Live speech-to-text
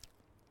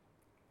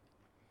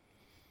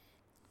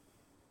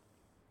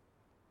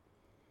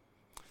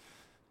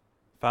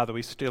Father,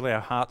 we still our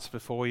hearts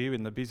before you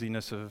in the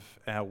busyness of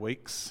our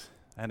weeks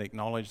and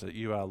acknowledge that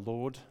you are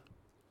Lord.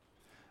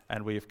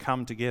 And we have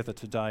come together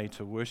today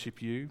to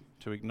worship you,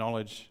 to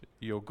acknowledge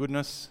your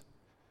goodness,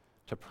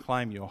 to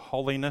proclaim your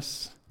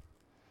holiness,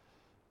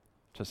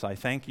 to say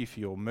thank you for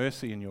your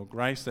mercy and your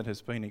grace that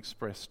has been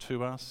expressed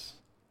to us,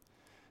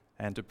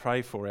 and to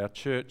pray for our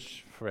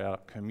church, for our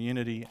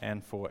community,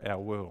 and for our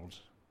world.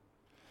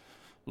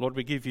 Lord,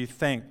 we give you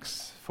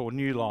thanks for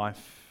new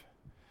life,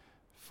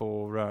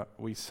 for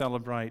we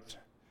celebrate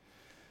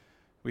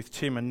with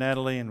Tim and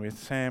Natalie and with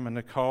Sam and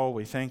Nicole.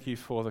 We thank you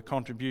for the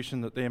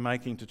contribution that they're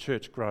making to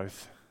church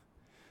growth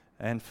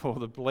and for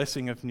the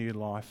blessing of new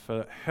life,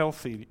 for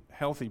healthy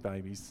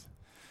babies.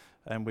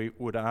 And we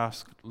would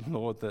ask,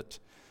 Lord, that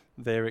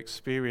their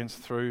experience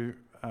through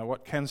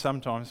what can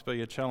sometimes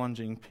be a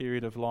challenging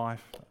period of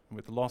life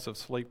with loss of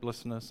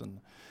sleeplessness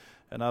and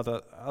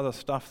other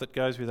stuff that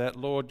goes with that,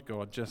 Lord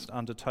God, just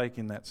undertake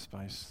in that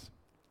space.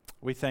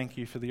 We thank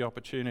you for the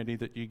opportunity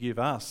that you give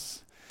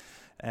us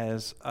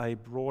as a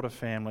broader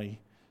family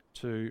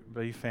to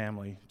be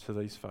family to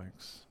these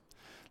folks.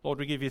 Lord,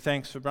 we give you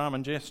thanks for Bram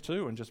and Jess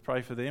too, and just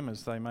pray for them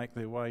as they make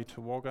their way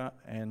to Wagga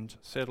and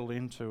settle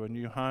into a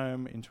new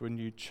home, into a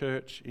new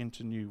church,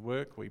 into new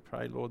work. We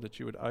pray, Lord, that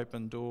you would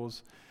open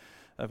doors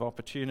of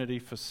opportunity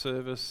for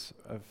service,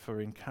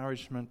 for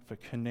encouragement, for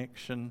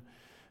connection,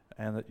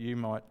 and that you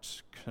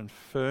might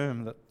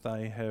confirm that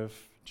they have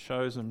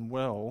chosen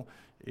well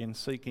in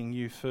seeking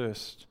you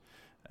first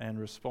and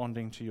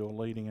responding to your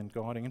leading and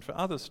guiding. And for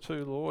others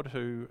too, Lord,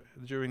 who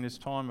during this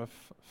time of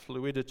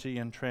fluidity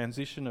and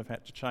transition have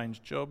had to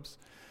change jobs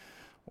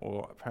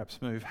or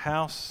perhaps move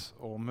house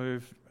or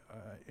move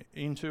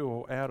into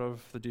or out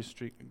of the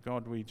district,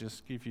 God, we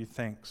just give you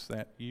thanks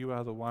that you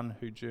are the one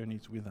who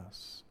journeys with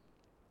us.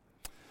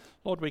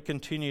 Lord, we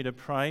continue to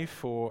pray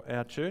for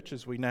our church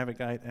as we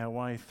navigate our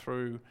way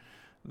through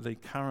the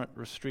current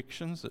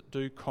restrictions that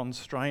do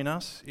constrain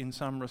us in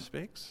some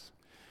respects.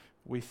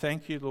 We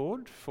thank you,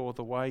 Lord, for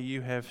the way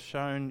you have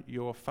shown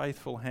your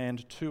faithful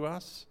hand to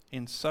us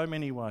in so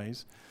many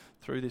ways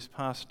through this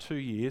past 2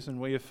 years,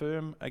 and we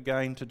affirm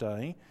again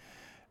today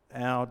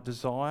our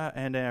desire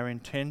and our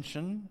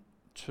intention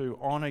to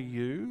honour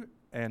you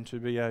and to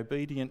be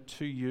obedient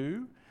to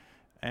you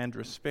and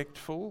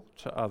respectful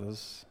to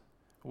others.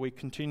 We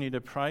continue to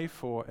pray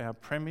for our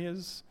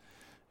premiers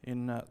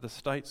in the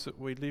states that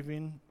we live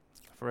in,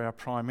 for our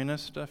Prime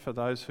Minister, for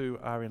those who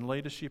are in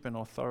leadership and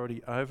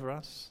authority over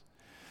us.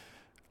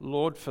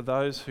 Lord, for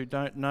those who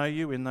don't know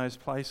you in those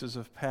places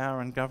of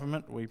power and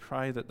government, we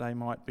pray that they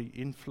might be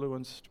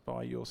influenced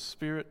by your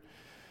Spirit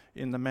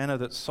in the manner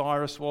that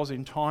Cyrus was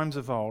in times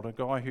of old, a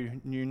guy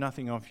who knew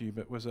nothing of you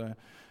but was a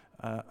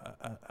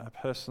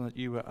person that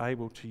you were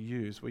able to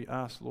use. We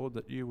ask, Lord,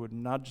 that you would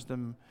nudge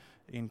them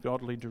in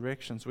godly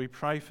directions. We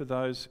pray for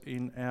those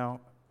in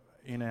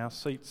our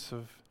seats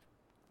of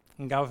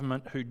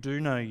government who do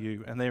know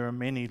you, and there are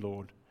many,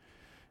 Lord.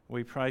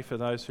 We pray for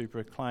those who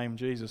proclaim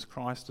Jesus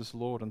Christ as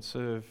Lord and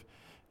serve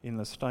in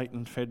the state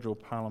and federal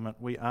parliament.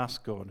 We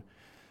ask, God,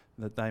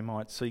 that they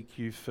might seek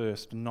you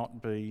first and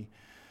not be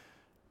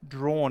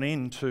drawn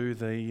into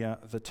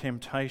the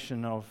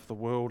temptation of the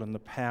world and the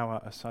power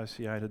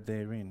associated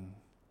therein.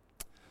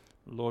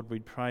 Lord, we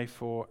pray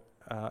for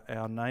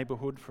our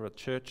neighbourhood, for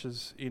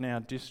churches in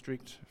our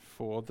district,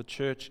 for the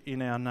church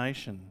in our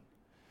nation,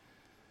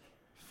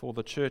 for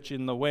the church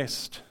in the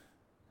West,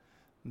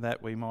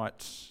 that we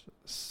might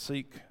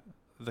seek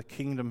the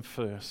kingdom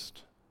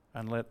first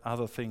and let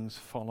other things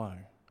follow.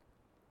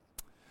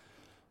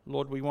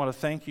 Lord, we want to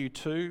thank you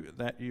too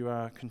that you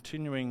are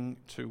continuing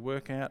to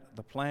work out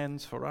the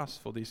plans for us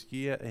for this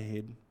year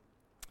ahead.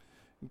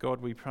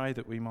 God, we pray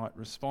that we might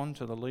respond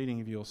to the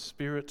leading of your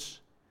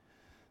Spirit,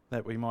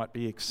 that we might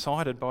be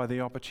excited by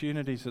the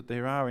opportunities that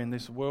there are in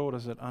this world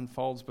as it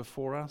unfolds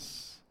before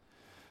us,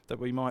 that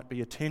we might be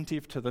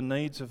attentive to the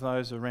needs of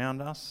those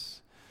around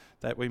us,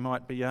 that we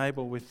might be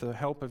able, with the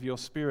help of your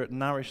Spirit,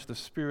 nourish the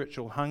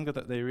spiritual hunger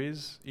that there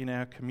is in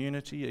our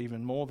community,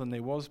 even more than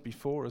there was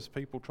before as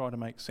people try to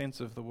make sense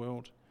of the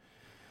world.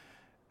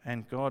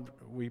 And God,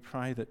 we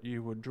pray that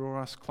you would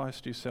draw us close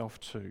to yourself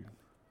too.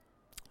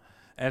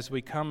 As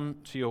we come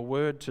to your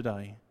word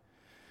today,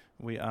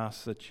 we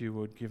ask that you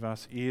would give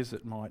us ears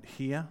that might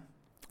hear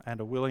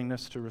and a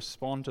willingness to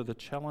respond to the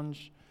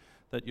challenge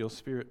that your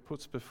Spirit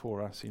puts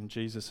before us. In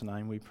Jesus'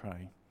 name we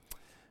pray.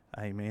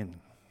 Amen.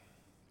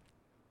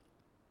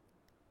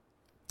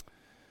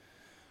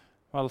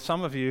 Well,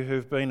 some of you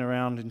who've been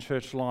around in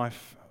church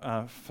life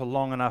for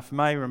long enough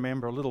may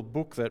remember a little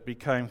book that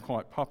became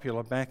quite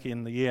popular back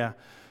in the year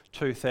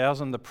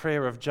 2000, The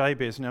Prayer of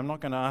Jabez. Now, I'm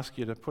not going to ask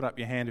you to put up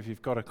your hand if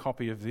you've got a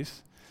copy of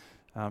this,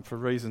 for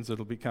reasons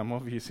that'll become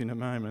obvious in a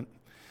moment.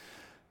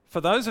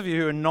 For those of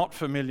you who are not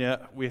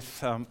familiar with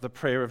The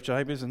Prayer of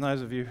Jabez, and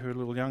those of you who are a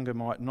little younger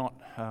might not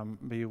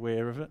be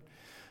aware of it,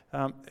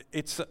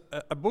 it's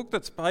a book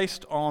that's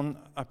based on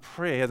a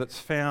prayer that's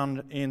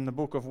found in the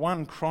book of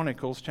 1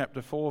 Chronicles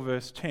chapter 4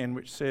 verse 10,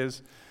 which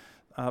says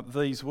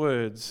these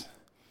words,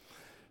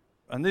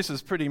 and this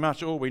is pretty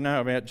much all we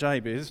know about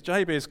Jabez.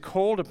 Jabez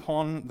called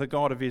upon the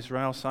God of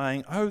Israel,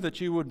 saying, "Oh, that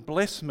you would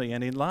bless me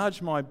and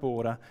enlarge my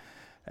border,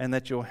 and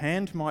that your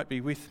hand might be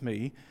with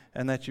me,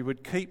 and that you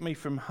would keep me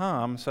from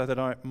harm, so that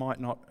it might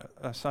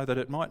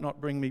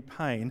not bring me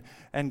pain."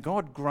 And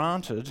God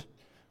granted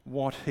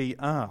what he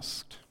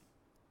asked.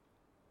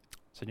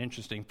 It's an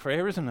interesting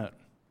prayer, isn't it?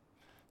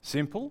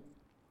 Simple,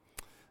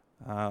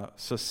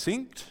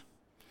 succinct,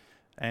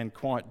 and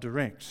quite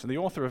direct. So the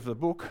author of the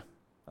book,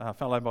 a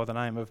fellow by the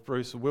name of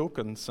Bruce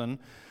Wilkinson,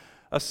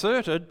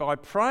 asserted by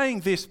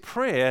praying this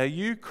prayer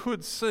you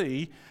could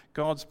see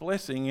God's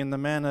blessing in the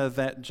manner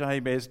that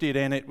Jabez did,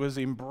 and it was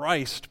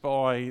embraced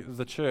by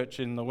the church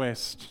in the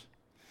West.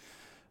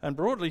 And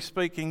broadly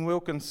speaking,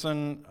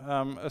 Wilkinson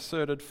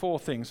asserted four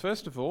things.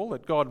 First of all,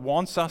 that God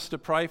wants us to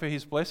pray for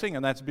his blessing,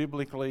 and that's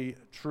biblically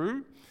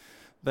true.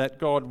 That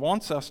God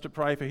wants us to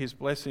pray for his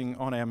blessing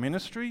on our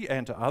ministry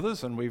and to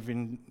others, and we've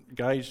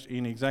engaged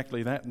in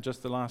exactly that in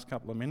just the last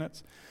couple of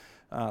minutes.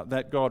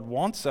 That God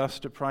wants us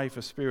to pray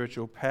for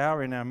spiritual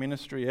power in our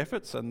ministry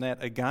efforts, and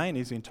that again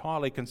is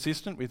entirely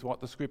consistent with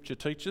what the Scripture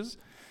teaches,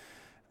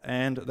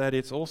 and that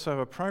it's also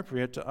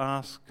appropriate to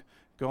ask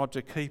God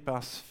to keep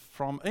us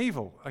from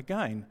evil,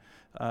 again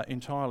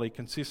entirely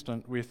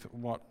consistent with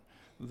what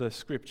the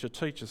Scripture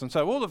teaches. And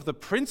so all of the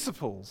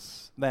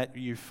principles that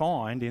you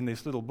find in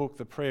this little book,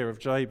 The Prayer of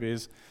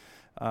Jabez,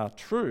 are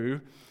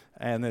true,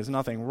 and there's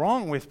nothing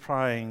wrong with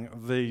praying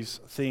these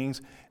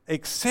things,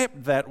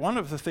 except that one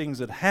of the things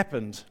that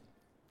happened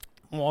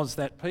was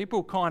that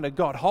people kind of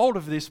got hold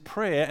of this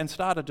prayer and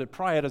started to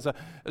pray it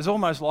as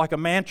almost like a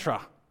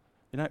mantra.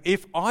 You know,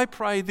 if I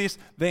pray this,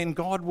 then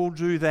God will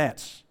do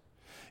that.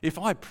 If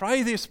I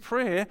pray this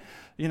prayer,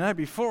 you know,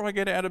 before I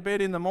get out of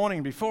bed in the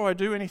morning, before I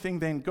do anything,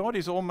 then God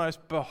is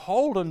almost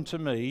beholden to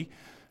me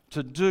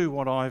to do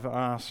what I've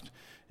asked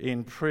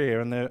in prayer.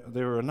 And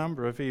there are a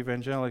number of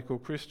evangelical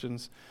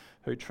Christians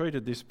who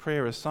treated this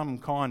prayer as some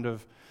kind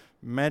of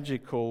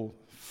magical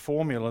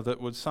formula that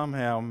would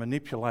somehow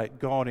manipulate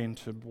God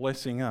into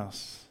blessing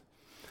us.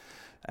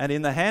 And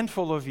in the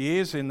handful of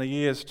years, in the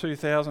years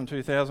 2000,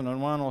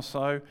 2001 or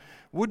so,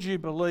 would you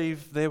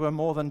believe there were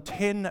more than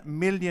 10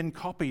 million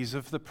copies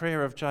of the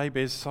Prayer of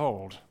Jabez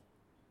sold?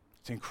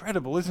 It's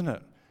incredible, isn't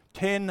it?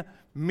 10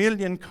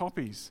 million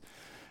copies.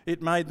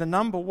 It made the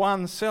number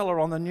one seller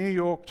on the New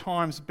York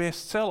Times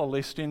bestseller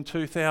list in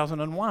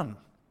 2001.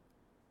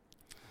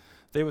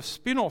 There were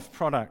spin-off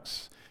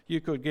products.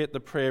 You could get the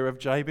Prayer of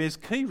Jabez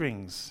key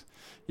rings.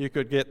 You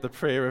could get the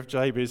Prayer of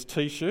Jabez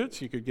t-shirts.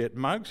 You could get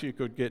mugs. You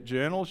could get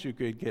journals. You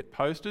could get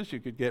posters. You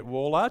could get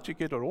wall art. You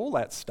could get all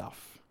that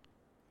stuff.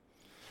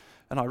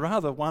 And I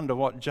rather wonder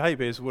what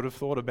Jabez would have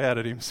thought about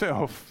it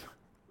himself.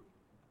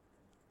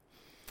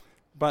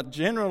 But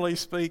generally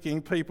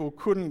speaking, people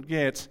couldn't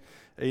get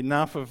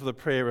enough of the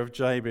Prayer of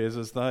Jabez,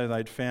 as though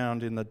they'd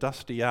found in the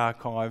dusty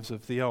archives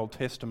of the Old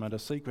Testament a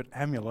secret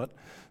amulet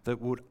that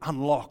would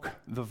unlock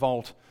the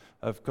vault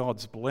of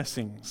God's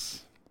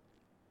blessings.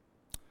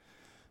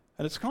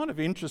 And it's kind of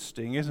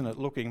interesting, isn't it,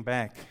 looking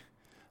back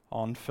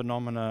on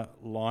phenomena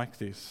like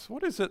this?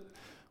 What is it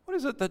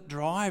that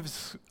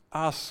drives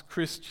us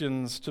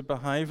Christians to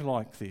behave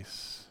like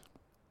this?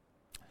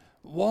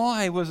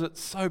 Why was it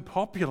so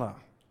popular?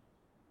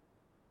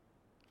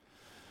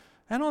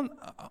 And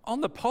on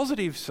the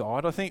positive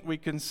side, I think we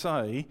can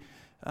say,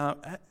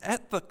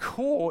 at the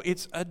core,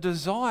 it's a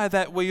desire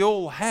that we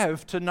all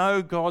have to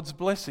know God's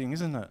blessing,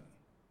 isn't it?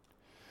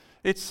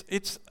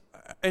 It's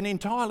an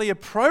entirely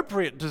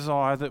appropriate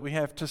desire that we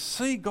have to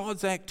see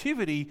God's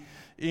activity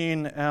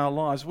in our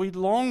lives. We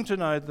long to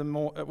know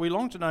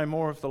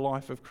more of the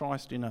life of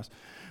Christ in us.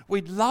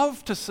 We'd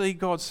love to see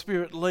God's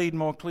Spirit lead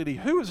more clearly.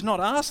 Who has not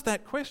asked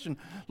that question?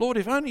 Lord,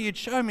 if only you'd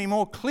show me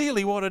more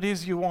clearly what it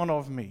is you want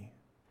of me.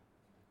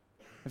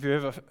 Have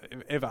you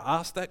ever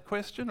asked that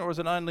question, or is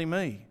it only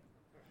me?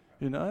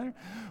 You know?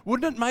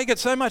 Wouldn't it make it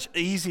so much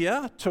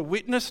easier to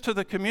witness to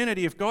the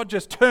community if God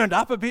just turned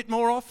up a bit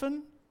more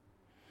often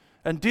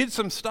and did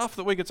some stuff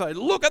that we could say,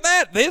 look at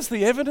that, there's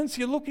the evidence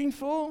you're looking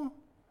for?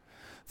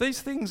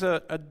 These things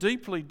are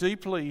deeply,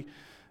 deeply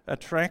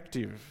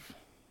attractive.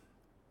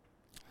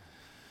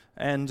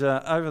 And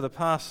over the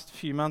past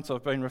few months,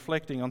 I've been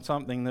reflecting on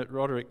something that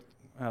Roderick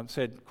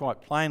said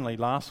quite plainly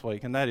last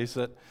week, and that is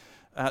that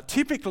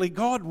typically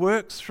God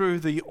works through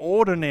the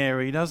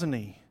ordinary, doesn't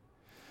he?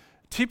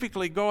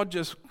 Typically God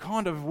just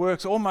kind of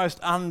works almost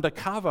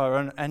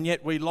undercover, and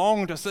yet we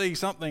long to see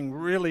something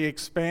really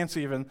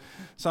expansive and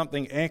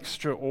something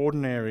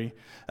extraordinary.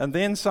 And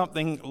then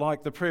something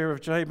like the Prayer of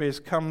Jabez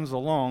comes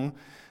along,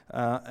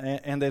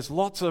 and there's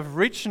lots of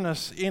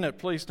richness in it.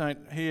 Please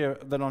don't hear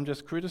that I'm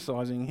just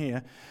criticising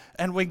here.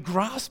 And we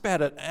grasp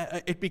at it.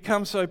 It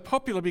becomes so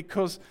popular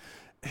because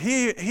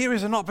here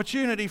is an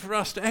opportunity for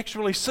us to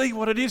actually see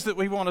what it is that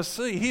we want to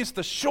see. Here's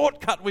the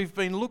shortcut we've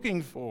been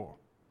looking for.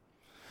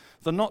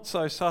 The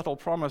not-so-subtle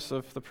promise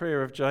of the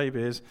Prayer of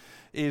Jabez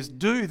is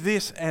do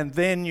this and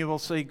then you will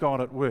see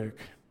God at work.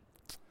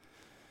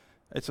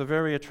 It's a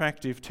very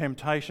attractive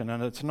temptation,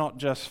 and it's not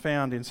just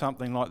found in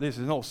something like this.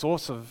 There's all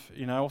sorts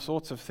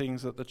of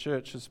things that the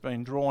church has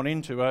been drawn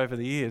into over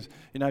the years.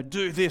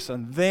 Do this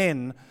and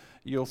then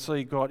you'll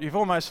see God. You've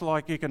almost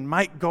like you can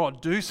make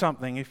God do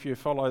something if you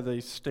follow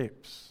these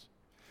steps.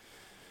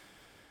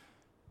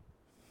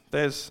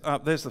 There's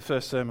the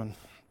first sermon.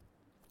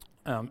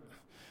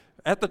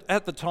 At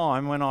the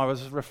time when I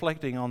was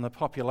reflecting on the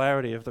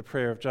popularity of the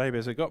prayer of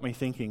Jabez, it got me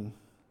thinking.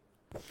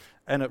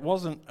 And it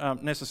wasn't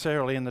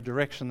necessarily in the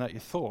direction that you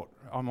thought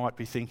I might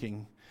be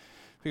thinking.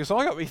 Because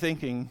I got me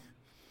thinking,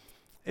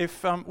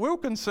 if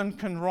Wilkinson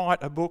can write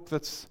a book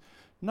that's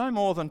no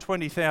more than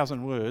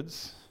 20,000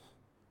 words,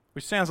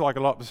 which sounds like a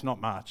lot but it's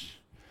not much,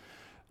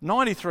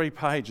 93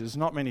 pages,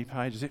 not many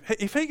pages,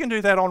 if he can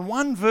do that on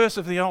one verse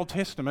of the Old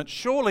Testament,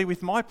 surely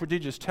with my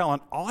prodigious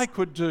talent I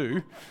could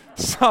do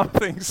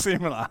something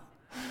similar.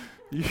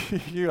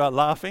 You are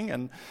laughing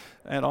and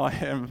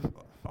I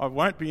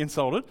won't be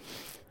insulted.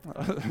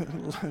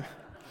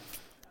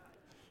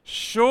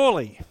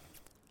 Surely,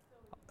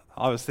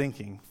 I was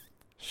thinking,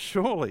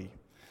 surely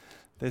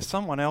there's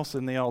someone else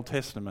in the Old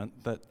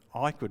Testament that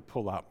I could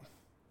pull up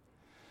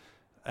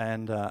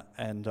and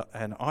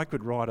I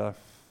could write a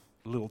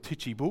little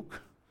titchy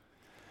book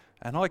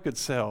and I could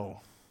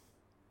sell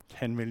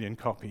 10 million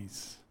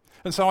copies.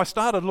 And so I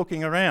started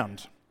looking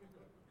around.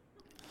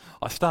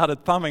 I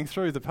started thumbing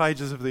through the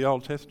pages of the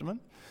Old Testament.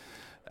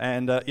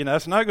 And,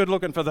 it's no good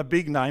looking for the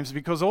big names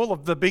because all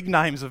of the big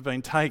names have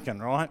been taken,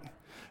 right?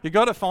 You've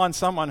got to find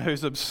someone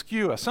who's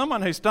obscure,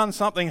 someone who's done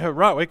something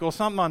heroic or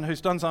someone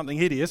who's done something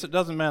hideous, it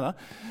doesn't matter.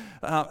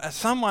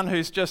 Someone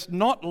who's just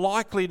not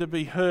likely to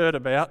be heard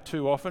about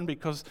too often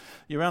because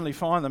you only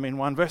find them in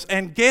one verse.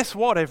 And guess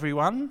what,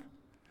 everyone?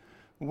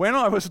 When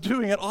I was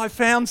doing it, I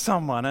found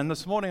someone, and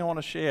this morning I want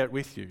to share it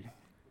with you.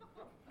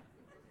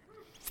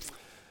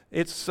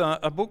 It's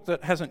a book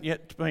that hasn't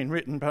yet been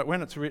written, but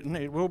when it's written,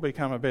 it will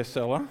become a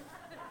bestseller.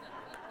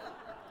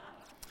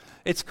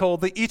 It's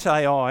called the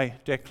Ittai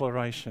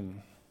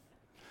Declaration.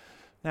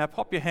 Now,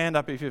 pop your hand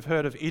up if you've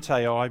heard of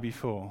Ittai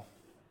before.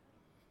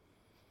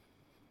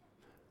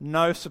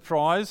 No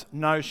surprise,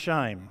 no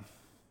shame.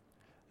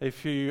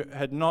 If you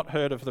had not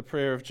heard of the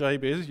prayer of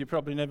Jabez, you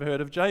probably never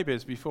heard of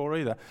Jabez before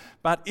either.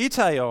 But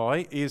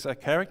Ittai is a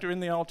character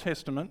in the Old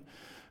Testament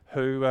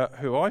who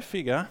I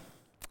figure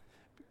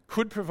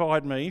could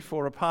provide me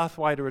for a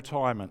pathway to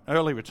retirement,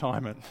 early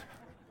retirement.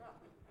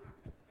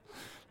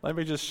 Let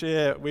me just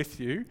share with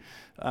you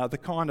the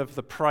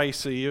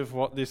précis of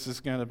what this is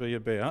going to be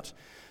about.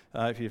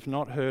 If you've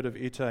not heard of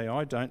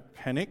Ittai, don't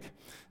panic,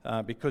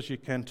 because you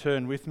can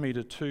turn with me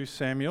to 2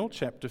 Samuel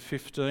chapter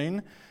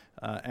 15,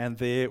 and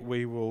there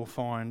we will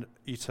find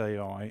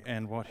Ittai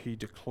and what he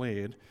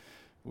declared,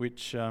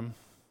 which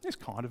is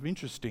kind of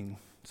interesting.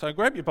 So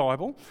grab your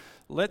Bible.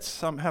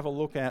 Let's have a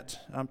look at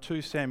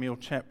 2 Samuel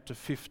chapter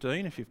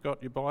 15, if you've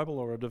got your Bible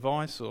or a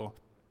device, or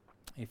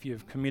if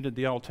you've committed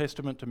the Old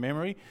Testament to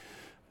memory,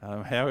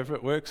 however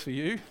it works for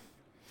you.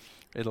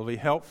 It'll be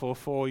helpful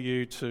for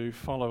you to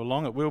follow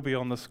along. It will be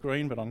on the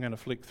screen, but I'm going to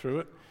flick through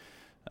it.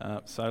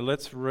 So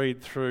let's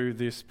read through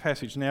this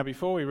passage. Now,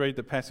 before we read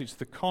the passage,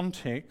 the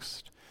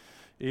context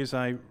is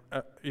a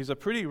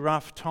pretty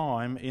rough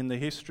time in the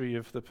history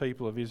of the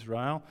people of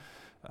Israel.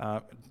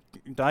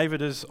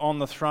 David is on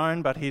the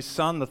throne, but his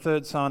son, the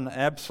third son,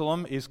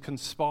 Absalom, is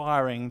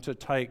conspiring to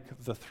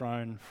take the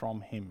throne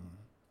from him.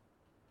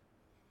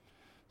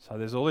 So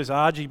there's all this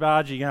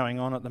argy-bargy going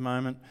on at the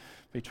moment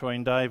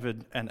between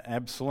David and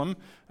Absalom.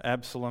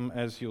 Absalom,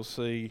 as you'll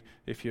see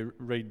if you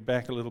read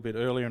back a little bit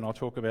earlier, and I'll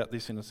talk about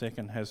this in a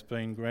second, has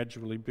been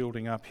gradually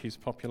building up his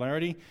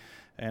popularity,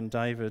 and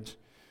David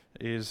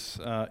is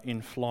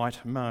in flight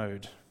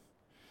mode.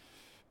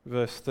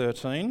 Verse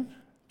 13,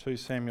 2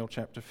 Samuel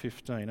chapter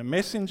 15. A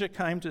messenger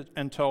came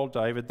and told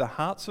David, "The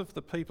hearts of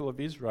the people of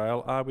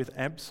Israel are with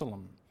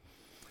Absalom."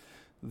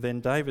 Then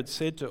David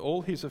said to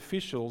all his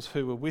officials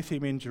who were with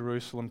him in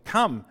Jerusalem,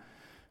 "Come,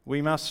 we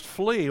must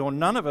flee, or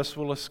none of us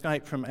will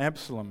escape from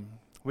Absalom.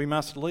 We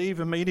must leave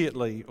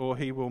immediately, or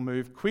he will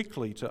move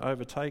quickly to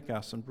overtake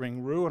us and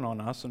bring ruin on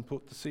us and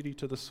put the city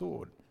to the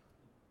sword."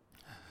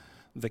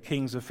 The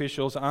king's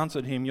officials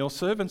answered him, "Your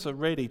servants are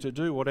ready to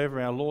do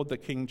whatever our lord the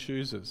king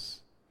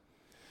chooses."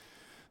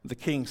 The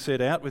king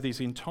set out with his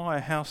entire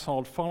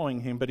household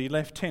following him, but he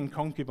left 10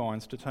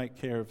 concubines to take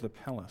care of the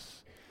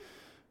palace.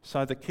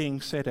 So the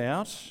king set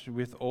out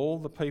with all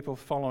the people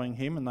following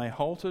him, and they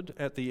halted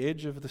at the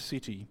edge of the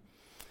city.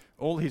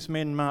 All his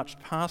men marched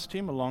past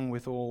him, along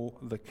with all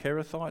the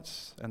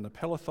Kerethites and the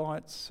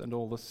Pelethites and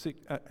all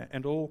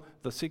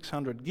the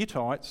 600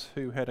 Gittites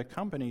who had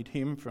accompanied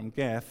him from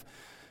Gath,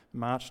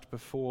 marched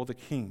before the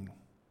king.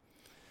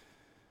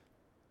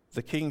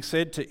 The king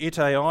said to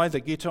Ittai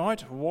the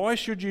Gittite, "Why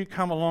should you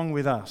come along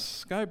with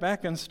us? Go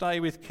back and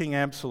stay with King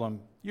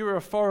Absalom. You are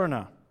a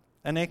foreigner,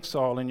 an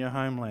exile in your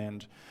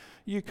homeland.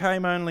 You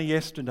came only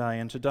yesterday,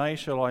 and today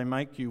shall I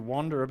make you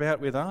wander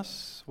about with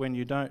us when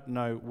you don't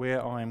know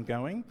where I am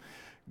going?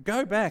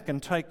 Go back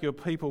and take your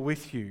people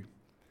with you.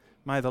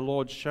 May the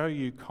Lord show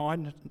you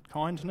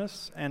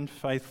kindness and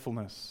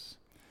faithfulness."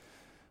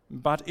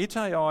 But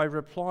Ittai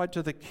replied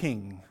to the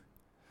king,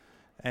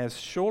 "As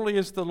surely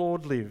as the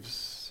Lord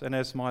lives, and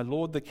as my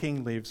lord the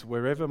king lives,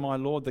 wherever my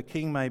lord the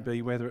king may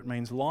be, whether it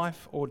means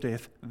life or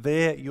death,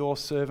 there your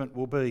servant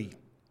will be."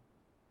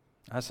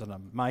 That's an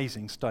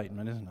amazing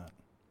statement, isn't it?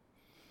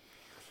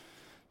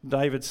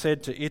 David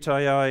said to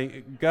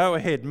Ittai, "Go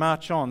ahead,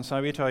 march on."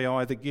 So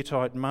Ittai the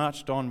Gittite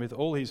marched on with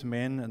all his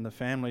men and the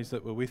families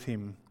that were with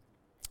him.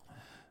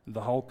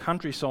 The whole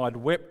countryside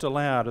wept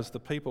aloud as the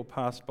people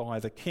passed by.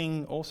 The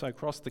king also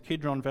crossed the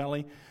Kidron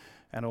Valley,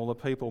 and all the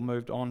people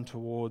moved on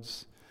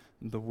towards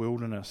the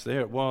wilderness.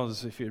 There it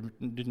was, if you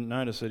didn't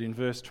notice it, in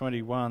verse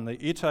 21, the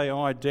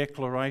Ittai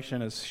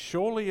declaration, "As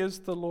surely as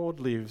the Lord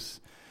lives,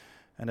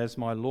 and as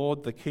my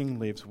lord the king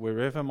lives,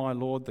 wherever my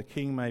lord the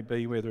king may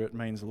be, whether it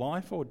means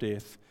life or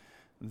death,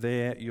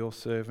 there your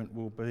servant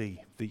will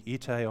be." The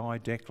Ittai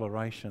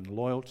declaration,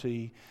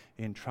 loyalty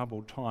in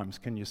troubled times.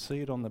 Can you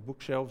see it on the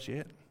bookshelves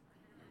yet?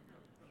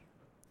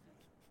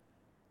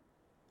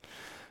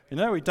 You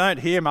know, we don't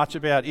hear much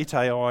about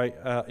Ittai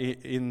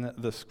in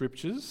the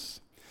scriptures.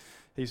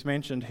 He's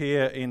mentioned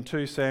here in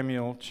 2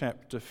 Samuel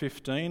chapter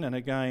 15, and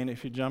again,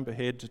 if you jump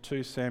ahead to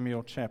 2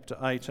 Samuel chapter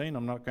 18,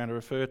 I'm not going to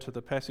refer to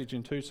the passage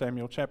in 2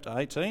 Samuel chapter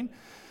 18,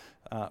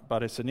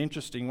 but it's an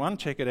interesting one.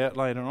 Check it out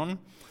later on.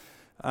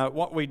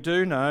 What we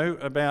do know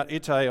about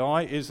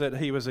Ittai is that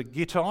he was a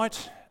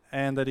Gittite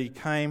and that he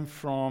came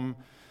from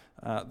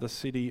the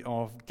city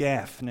of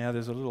Gath. Now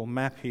there's a little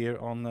map here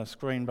on the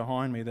screen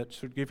behind me that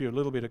should give you a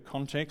little bit of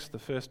context. The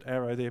first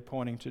arrow there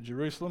pointing to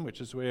Jerusalem, which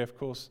is where, of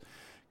course,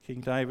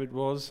 King David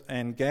was,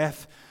 and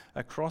Gath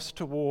across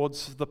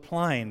towards the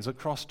plains,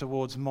 across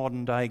towards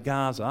modern-day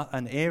Gaza,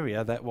 an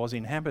area that was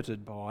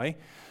inhabited by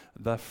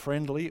the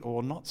friendly,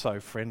 or not so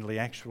friendly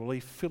actually,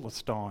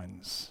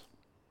 Philistines.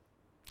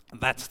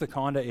 That's the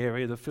kind of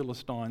area the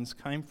Philistines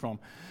came from.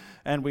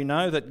 And we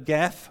know that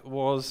Gath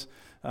was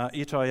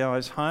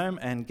Ittai's home,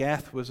 and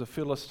Gath was a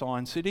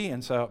Philistine city,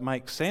 and so it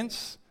makes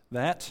sense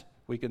that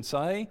we can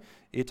say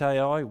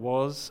Ittai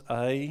was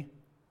a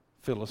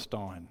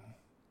Philistine.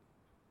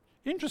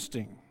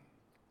 Interesting.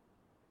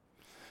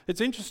 It's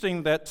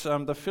interesting that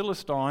the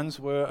Philistines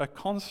were a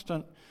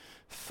constant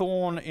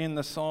thorn in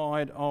the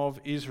side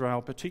of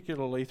Israel,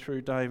 particularly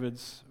through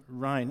David's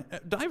reign.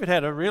 David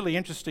had a really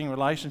interesting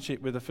relationship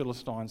with the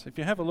Philistines. If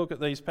you have a look at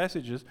these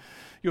passages,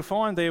 you'll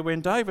find there when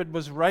David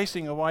was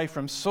racing away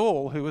from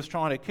Saul, who was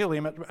trying to kill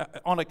him,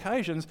 on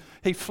occasions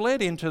he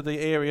fled into the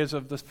areas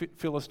of the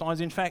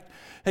Philistines. In fact,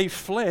 he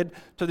fled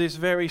to this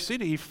very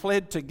city. He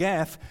fled to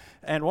Gath,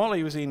 and while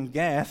he was in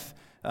Gath,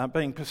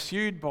 being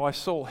pursued by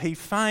Saul, he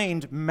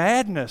feigned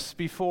madness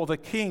before the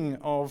king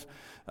of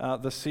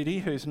the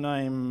city, whose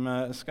name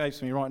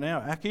escapes me right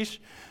now,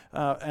 Achish.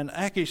 And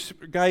Achish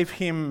gave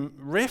him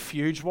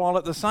refuge, while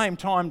at the same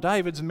time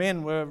David's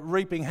men were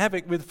reaping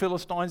havoc with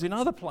Philistines in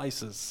other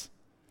places.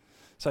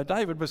 So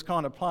David was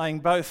kind of playing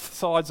both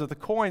sides of the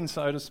coin,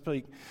 so to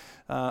speak,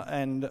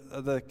 and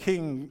the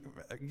king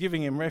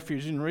giving him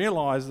refuge didn't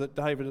realise that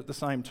David at the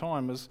same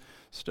time was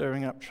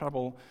stirring up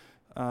trouble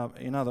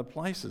in other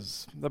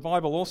places. The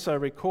Bible also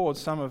records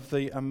some of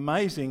the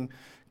amazing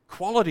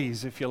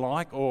qualities, if you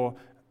like, or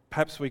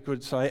perhaps we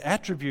could say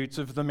attributes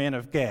of the men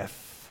of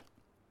Gath.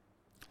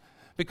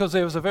 Because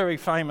there was a very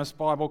famous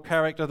Bible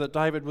character that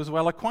David was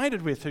well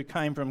acquainted with who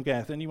came from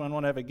Gath. Anyone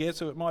want to have a guess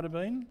who it might have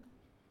been?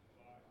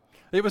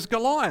 It was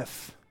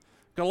Goliath.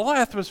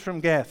 Goliath was from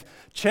Gath.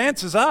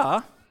 Chances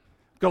are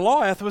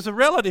Goliath was a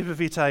relative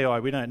of Ittai.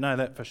 We don't know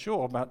that for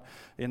sure, but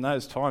in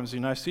those times,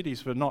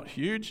 cities were not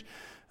huge.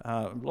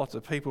 Lots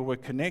of people were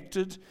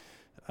connected,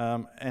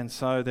 and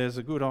so there's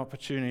a good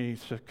opportunity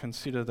to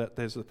consider that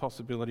there's the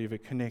possibility of a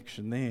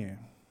connection there.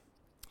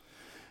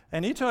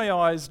 And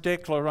Ittai's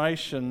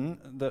declaration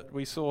that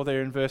we saw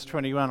there in verse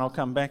 21, I'll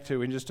come back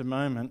to in just a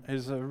moment,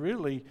 is a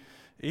really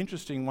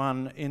interesting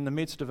one in the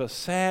midst of a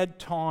sad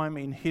time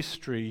in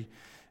history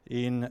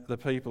in the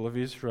people of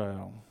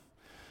Israel.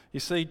 You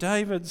see,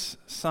 David's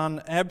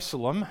son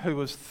Absalom, who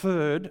was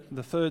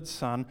the third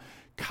son,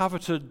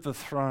 coveted the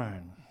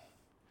throne.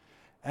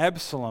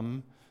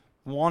 Absalom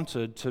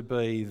wanted to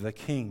be the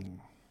king.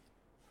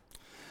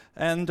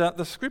 And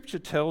the scripture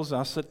tells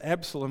us that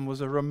Absalom was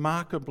a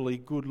remarkably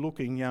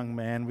good-looking young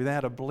man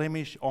without a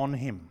blemish on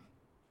him.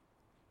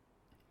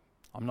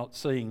 I'm not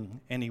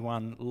seeing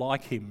anyone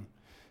like him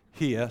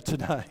here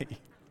today.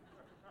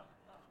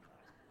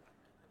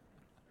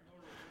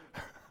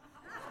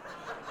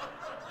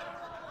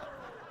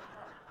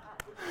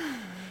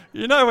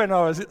 When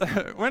I was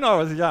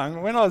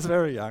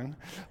very young,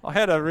 I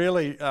had a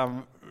really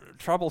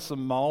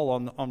troublesome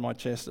mole on my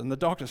chest, and the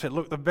doctor said,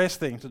 look, the best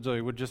thing to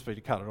do would just be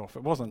to cut it off.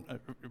 It was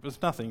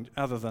nothing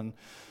other than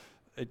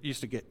it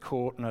used to get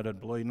caught and it'd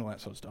bleed and all that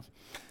sort of stuff.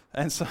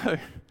 And so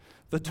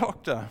the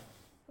doctor,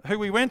 who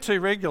we went to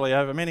regularly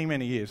over many,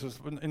 many years, was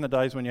in the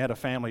days when you had a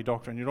family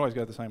doctor and you'd always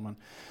go to the same one,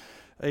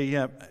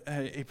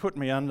 he put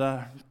me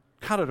under,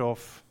 cut it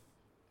off,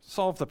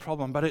 solved the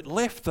problem, but it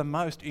left the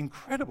most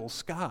incredible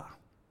scar.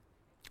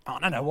 I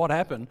don't know what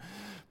happened,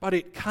 but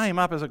it came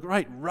up as a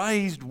great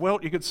raised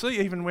welt. You could see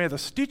even where the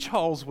stitch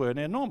holes were.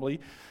 Now, normally,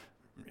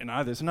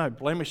 there's no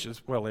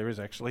blemishes. Well, there is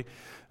actually.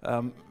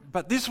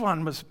 But this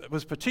one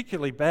was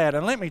particularly bad.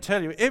 And let me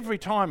tell you, every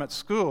time at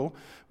school,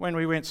 when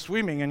we went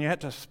swimming and you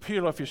had to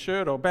peel off your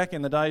shirt, or back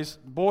in the days,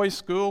 boys'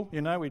 school,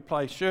 we'd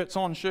play shirts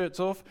on, shirts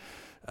off.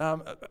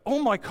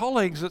 All my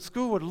colleagues at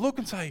school would look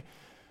and say,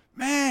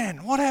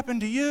 "Man, what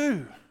happened to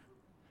you?"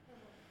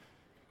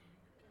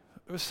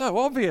 It was so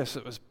obvious.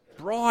 It was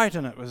bright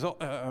and it was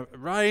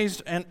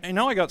raised. And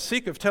I got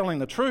sick of telling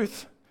the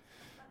truth.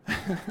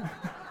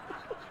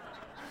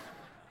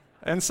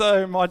 And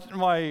so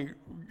my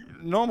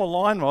normal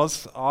line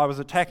was, I was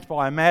attacked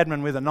by a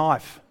madman with a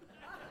knife.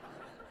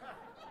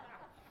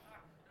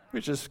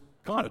 Which is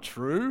kind of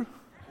true.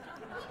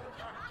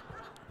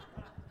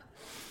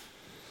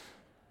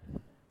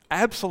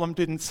 Absalom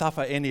didn't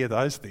suffer any of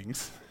those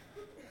things.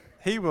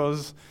 He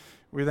was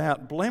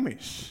without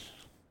blemish.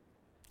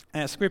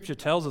 Our scripture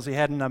tells us he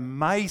had an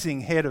amazing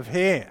head of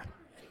hair.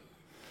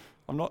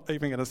 I'm not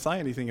even going to say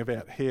anything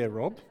about hair,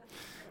 Rob.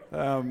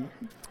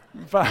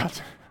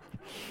 But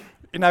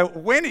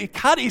when he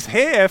cut his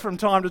hair from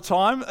time to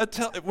time,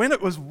 when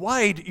it was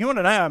weighed, you want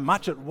to know how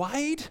much it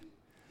weighed?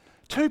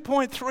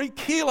 2.3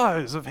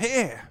 kilos of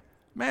hair.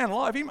 Man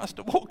alive, he must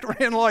have walked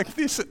around like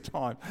this at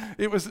times.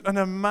 It was an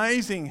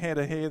amazing head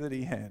of hair that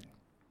he had.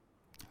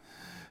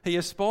 He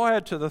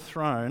aspired to the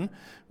throne,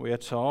 we are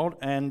told,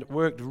 and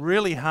worked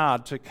really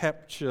hard to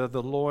capture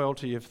the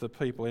loyalty of the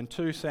people. In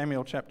 2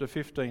 Samuel chapter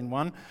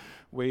 15:1,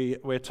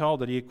 we're told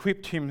that he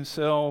equipped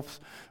himself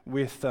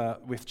with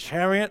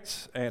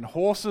chariots and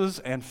horses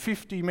and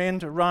 50 men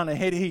to run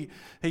ahead.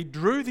 He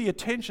drew the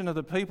attention of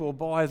the people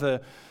by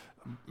the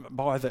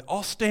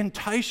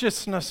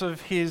ostentatiousness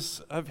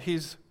of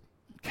his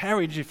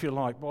carriage, if you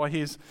like,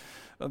 by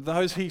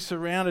those he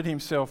surrounded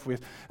himself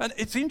with. And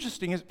it's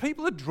interesting, is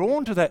people are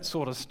drawn to that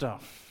sort of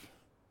stuff.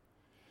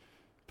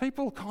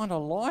 People kind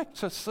of like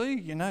to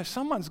see,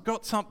 someone's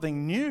got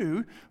something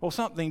new or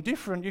something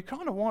different. You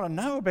kind of want to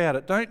know about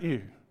it, don't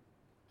you?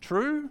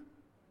 True?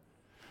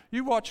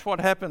 You watch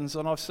what happens,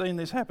 and I've seen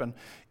this happen,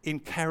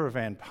 in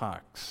caravan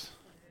parks.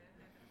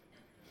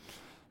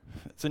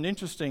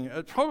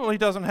 It probably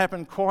doesn't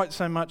happen quite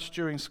so much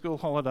during school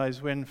holidays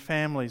when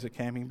families are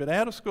camping, but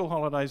out of school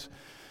holidays,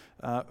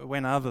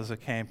 when others are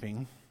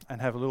camping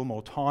and have a little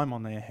more time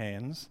on their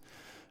hands,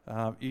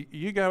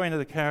 you go into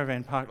the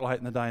caravan park late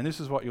in the day, and this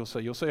is what you'll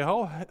see. You'll see a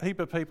whole heap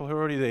of people who are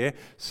already there,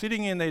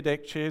 sitting in their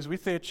deck chairs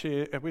with their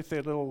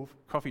little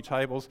coffee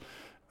tables,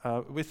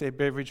 with their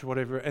beverage,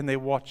 whatever, and they're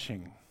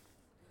watching.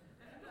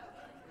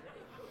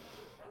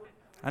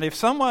 And if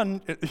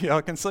someone, I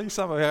can see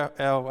some of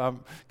our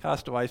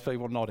Castaways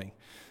people nodding.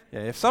 Yeah,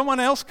 if someone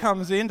else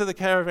comes into the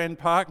caravan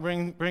park,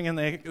 bringing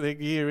their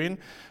gear in,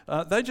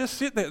 they just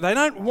sit there. They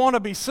don't want to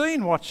be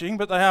seen watching,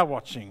 but they are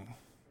watching.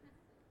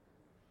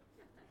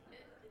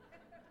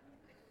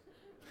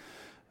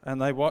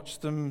 And they watch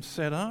them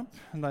set up,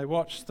 and they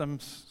watch them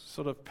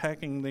sort of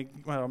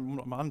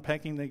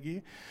unpacking their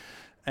gear.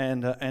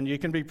 And you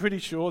can be pretty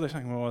sure they're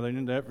saying, "Oh, they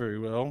didn't do that very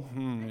well.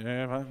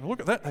 Yeah,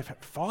 look at that. They've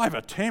had 5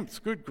 attempts.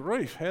 Good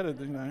grief. How did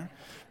they know?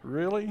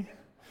 Really?"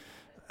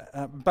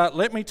 But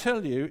let me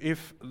tell you,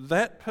 if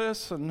that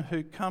person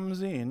who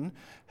comes in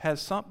has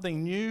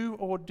something new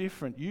or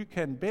different, you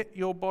can bet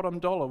your bottom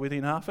dollar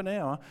within half an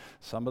hour,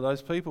 some of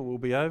those people will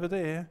be over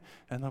there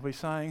and they'll be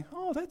saying,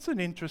 "Oh, that's an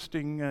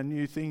interesting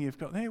new thing you've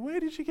got there. Where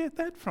did you get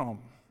that from?"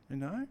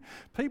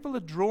 People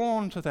are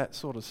drawn to that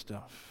sort of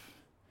stuff.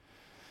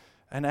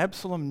 And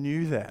Absalom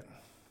knew that.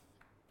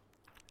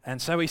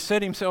 And so he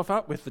set himself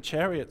up with the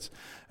chariots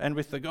and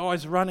with the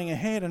guys running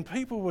ahead, and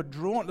people were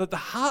drawn, that the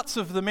hearts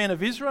of the men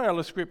of Israel,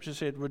 the scripture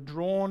said, were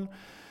drawn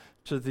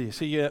to this.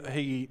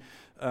 He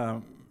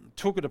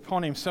took it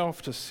upon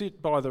himself to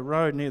sit by the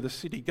road near the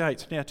city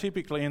gates. Now,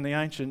 typically in the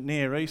ancient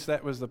Near East,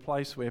 that was the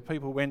place where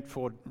people went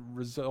for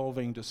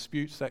resolving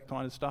disputes, that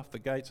kind of stuff, the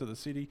gates of the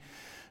city.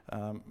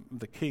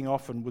 The king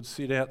often would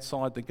sit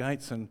outside the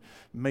gates and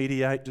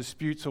mediate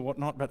disputes or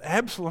whatnot, but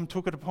Absalom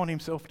took it upon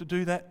himself to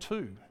do that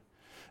too.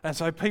 And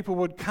so people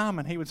would come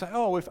and he would say,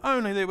 "Oh, if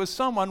only there was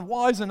someone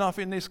wise enough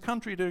in this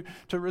country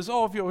to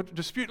resolve your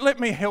dispute, let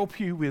me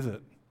help you with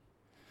it."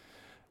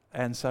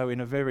 And so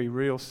in a very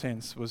real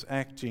sense was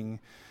acting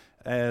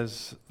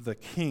as the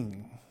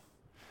king.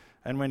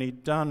 And when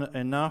he'd done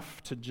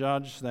enough to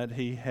judge that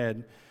he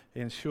had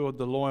ensured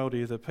the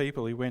loyalty of the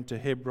people, he went to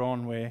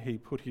Hebron where he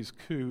put his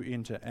coup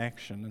into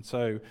action. And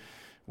so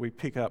we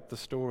pick up the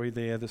story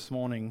there this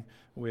morning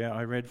where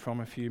I read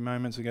from a few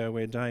moments ago,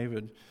 where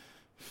David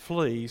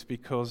flees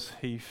because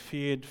he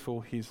feared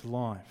for his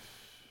life.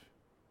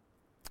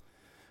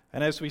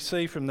 And as we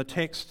see from the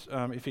text,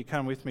 if you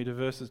come with me to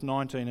verses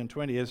 19 and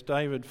 20, as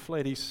David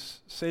fled, he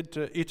said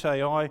to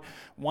Ittai,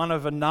 one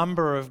of a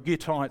number of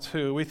Gittites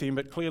who were with him,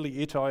 but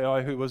clearly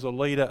Ittai, who was a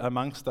leader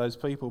amongst those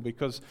people,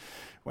 because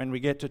when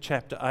we get to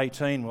chapter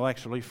 18, we'll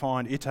actually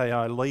find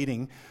Ittai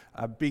leading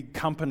a big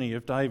company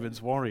of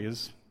David's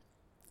warriors.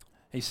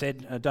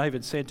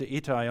 David said to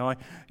Ittai,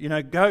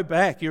 "Go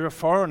back, you're a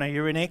foreigner,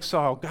 you're in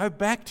exile, go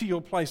back to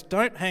your place,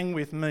 don't hang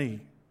with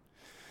me.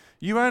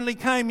 You only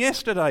came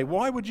yesterday,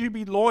 why would you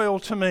be loyal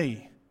to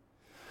me?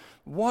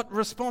 What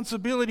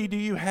responsibility do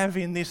you have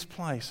in this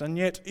place? And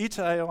yet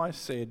Ittai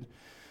said,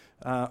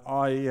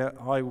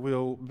 I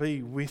will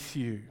be with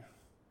you.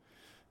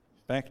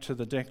 Back to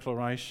the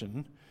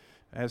declaration,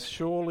 as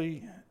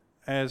surely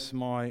as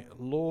my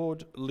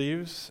Lord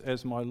lives,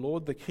 as my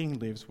Lord the King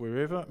lives,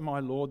 wherever my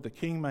Lord the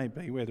King may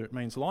be, whether it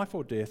means life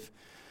or death,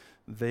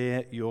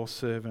 there your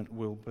servant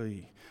will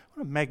be.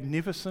 What a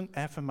magnificent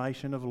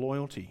affirmation of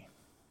loyalty.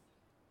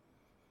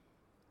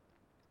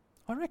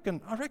 I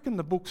reckon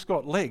the book's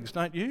got legs,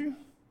 don't you?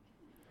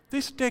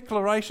 This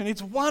declaration,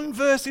 it's one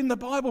verse in the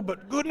Bible,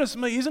 but goodness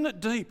me, isn't it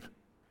deep?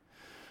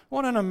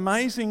 What an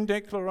amazing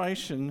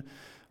declaration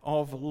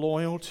of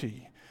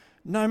loyalty.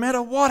 No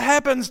matter what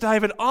happens,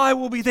 David, I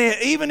will be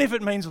there, even if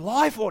it means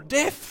life or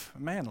death.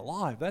 Man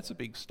alive, that's a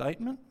big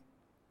statement.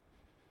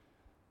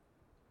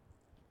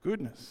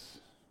 Goodness.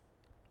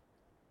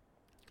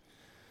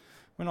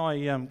 When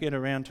I get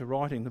around to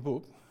writing the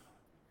book,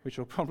 which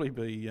will probably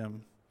be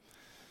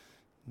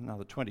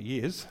another 20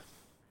 years,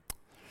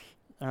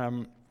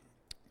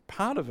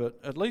 part of it,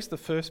 at least the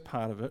first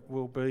part of it,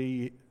 will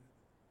be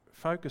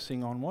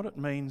focusing on what it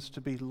means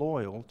to be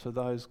loyal to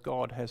those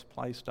God has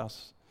placed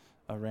us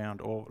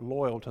around, or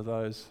loyal to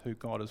those who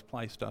God has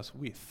placed us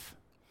with.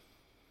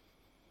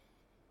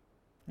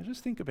 Now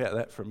just think about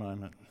that for a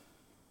moment.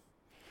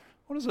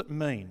 What does it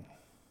mean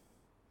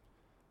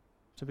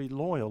to be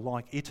loyal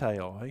like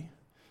Ittai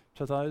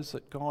to those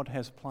that God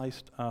has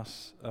placed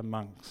us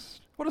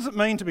amongst? What does it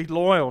mean to be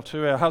loyal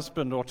to our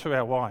husband or to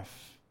our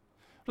wife?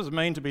 What does it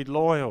mean to be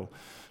loyal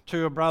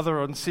to a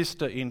brother and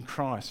sister in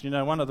Christ? You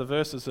know, one of the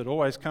verses that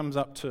always comes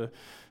up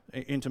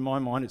into my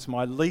mind, it's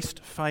my least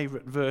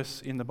favourite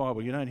verse in the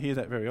Bible. You don't hear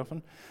that very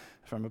often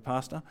from a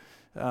pastor.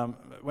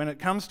 When it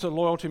comes to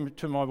loyalty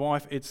to my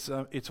wife, it's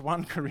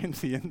 1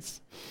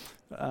 Corinthians.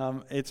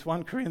 It's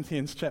 1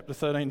 Corinthians chapter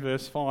 13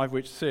 verse 5,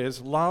 which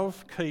says,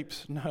 love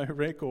keeps no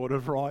record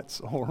of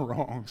rights or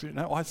wrongs. You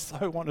know, I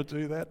so want to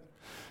do that,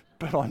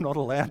 but I'm not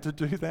allowed to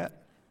do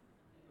that.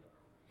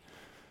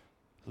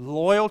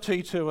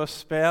 Loyalty to a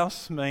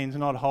spouse means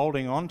not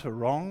holding on to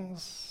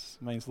wrongs.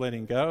 It means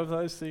letting go of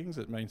those things.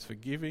 It means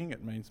forgiving.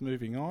 It means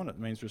moving on. It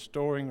means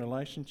restoring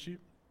relationship.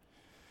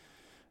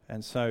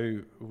 And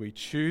so we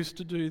choose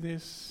to do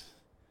this,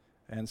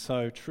 and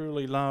so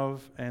truly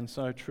love, and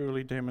so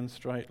truly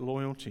demonstrate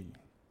loyalty.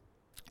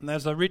 And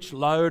there's a rich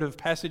load of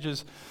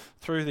passages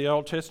through the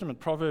Old Testament,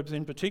 Proverbs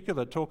in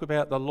particular, talk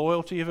about the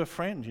loyalty of a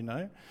friend, you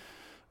know.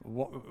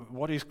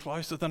 What is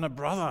closer than a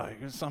brother?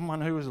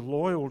 Someone who is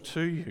loyal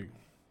to you.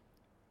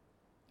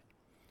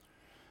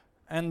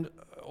 And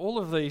all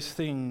of these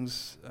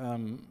things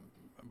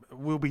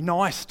will be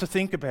nice to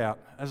think about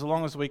as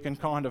long as we can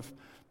kind of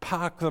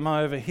park them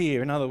over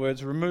here. In other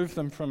words, remove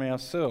them from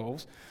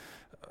ourselves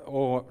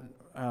or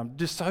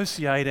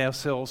dissociate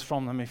ourselves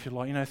from them, if you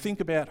like. You know, think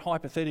about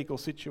hypothetical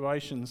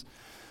situations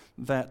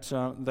that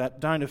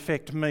don't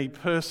affect me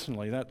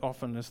personally. That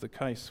often is the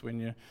case when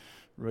you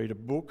read a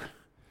book.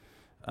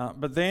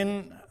 But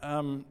then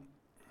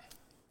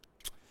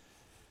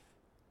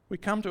we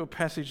come to a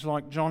passage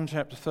like John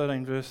chapter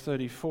 13 verse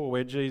 34,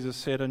 where Jesus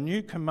said, a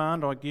new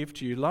command I give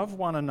to you, love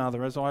one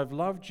another as I have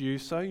loved you,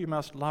 so you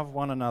must love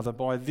one another.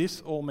 By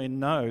this all men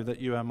know that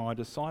you are my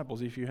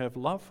disciples, if you have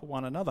love for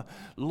one another.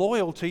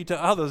 Loyalty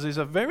to others is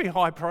a very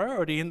high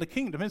priority in the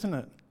kingdom, isn't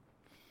it?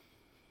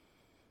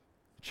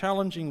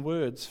 Challenging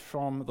words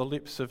from the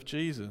lips of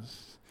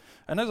Jesus.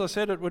 And as I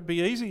said, it would be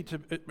easy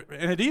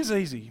and it is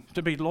easy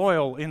to be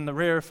loyal in the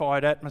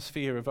rarefied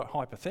atmosphere of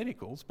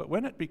hypotheticals, but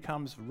when it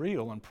becomes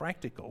real and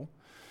practical,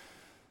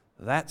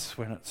 that's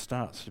when it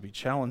starts to be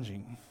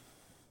challenging.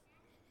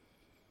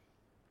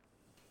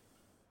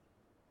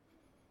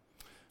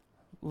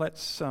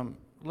 Let's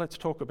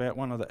talk about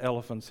one of the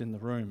elephants in the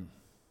room.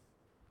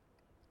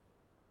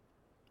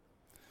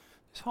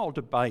 This whole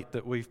debate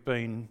that we've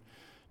been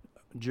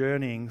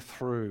journeying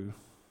through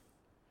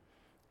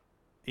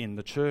in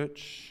the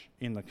church,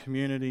 in the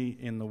community,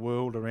 in the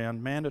world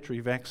around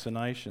mandatory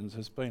vaccinations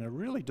has been a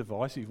really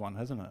divisive one,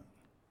 hasn't it?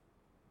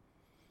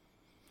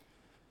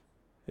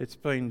 It's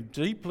been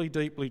deeply,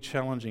 deeply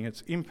challenging.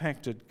 It's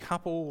impacted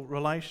couple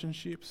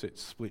relationships,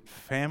 it's split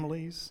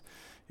families,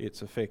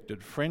 it's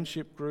affected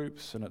friendship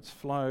groups, and it's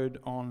flowed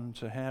on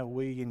to how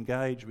we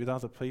engage with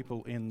other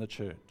people in the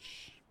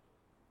church.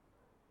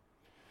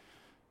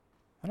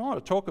 And I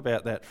want to talk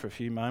about that for a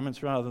few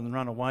moments rather than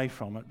run away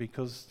from it,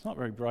 because it's not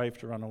very brave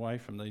to run away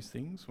from these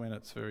things when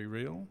it's very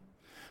real.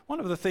 One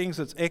of the things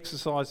that's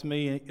exercised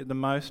me the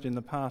most in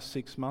the past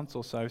 6 months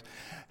or so is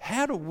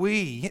how do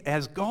we,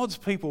 as God's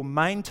people,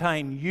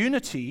 maintain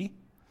unity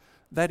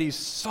that is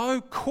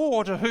so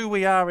core to who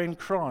we are in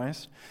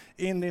Christ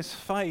in the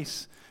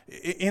face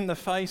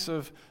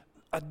of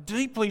a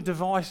deeply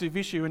divisive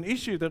issue, an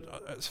issue that,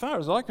 as far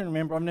as I can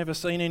remember, I've never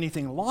seen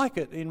anything like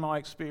it in my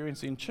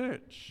experience in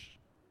church.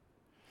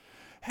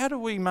 How do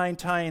we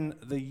maintain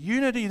the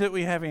unity that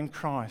we have in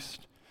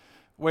Christ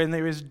when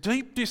there is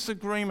deep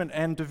disagreement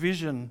and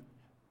division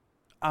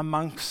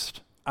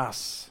amongst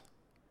us?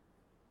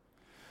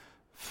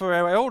 For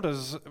our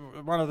elders,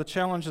 one of the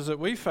challenges that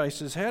we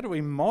face is how do we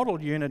model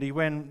unity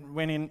when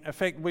in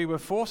effect we were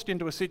forced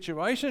into a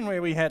situation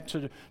where we had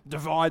to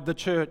divide the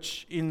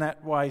church in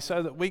that way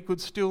so that we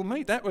could still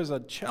meet. That was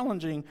a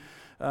challenging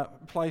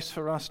place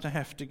for us to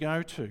have to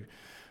go to.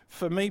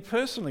 For me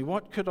personally,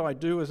 what could I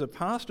do as a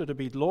pastor to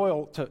be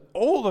loyal to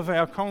all of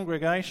our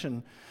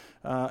congregation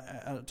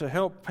to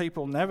help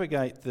people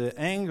navigate the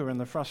anger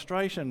and the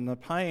frustration and the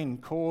pain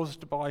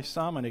caused by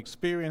some and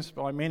experienced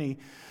by many,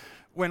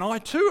 when I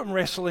too am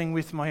wrestling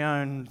with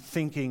my own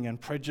thinking and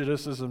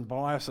prejudices and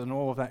bias and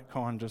all of that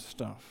kind of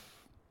stuff?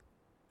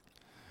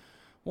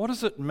 What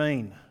does it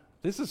mean?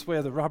 This is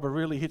where the rubber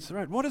really hits the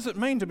road. What does it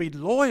mean to be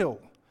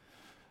loyal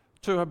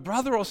to a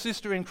brother or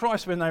sister in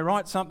Christ when they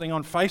write something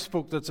on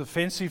Facebook that's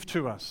offensive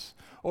to us?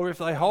 Or if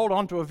they hold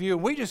on to a view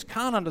and we just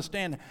can't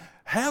understand,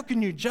 how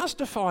can you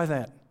justify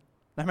that,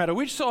 no matter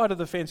which side of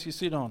the fence you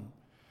sit on?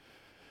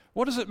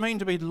 What does it mean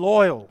to be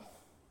loyal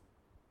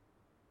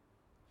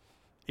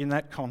in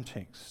that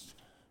context?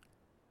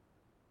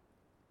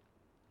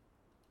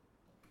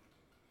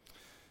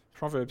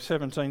 Proverbs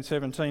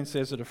 17:17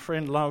 says that a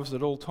friend loves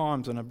at all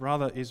times and a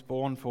brother is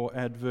born for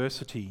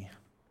adversity.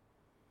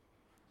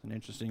 It's an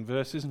interesting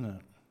verse, isn't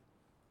it?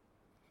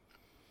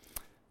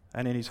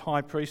 And in his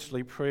high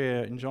priestly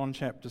prayer in John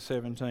chapter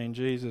 17,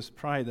 Jesus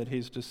prayed that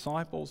his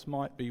disciples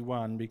might be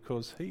one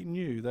because he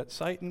knew that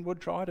Satan would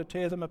try to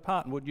tear them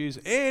apart and would use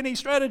any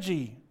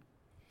strategy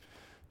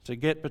to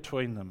get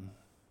between them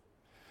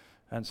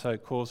and so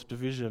cause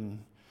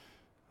division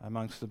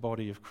amongst the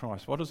body of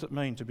Christ. What does it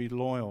mean to be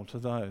loyal to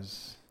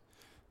those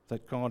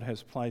that God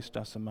has placed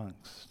us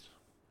amongst?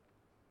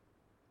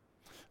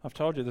 I've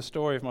told you the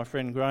story of my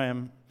friend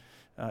Graham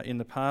in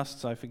the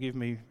past, so forgive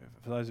me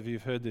for those of you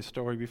who've heard this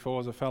story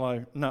before. As a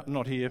fellow,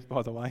 not here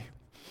by the way,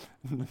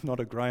 not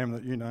a Graham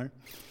that you know.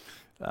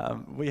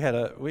 We had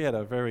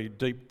a very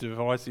deep,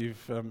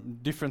 divisive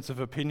difference of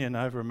opinion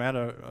over a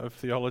matter of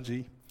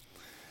theology.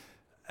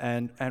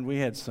 And we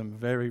had some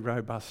very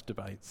robust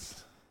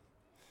debates.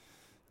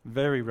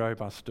 Very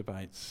robust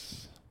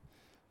debates.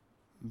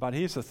 But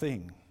here's the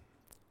thing.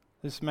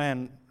 This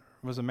man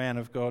was a man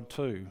of God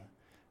too.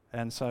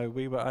 And so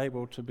we were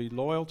able to be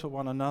loyal to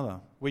one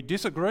another. We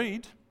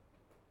disagreed.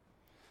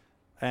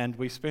 And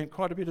we spent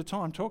quite a bit of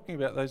time talking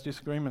about those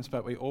disagreements,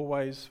 but we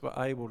always were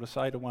able to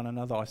say to one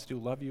another, I still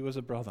love you as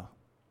a brother.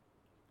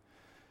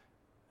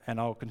 And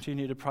I'll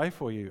continue to pray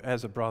for you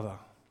as a brother.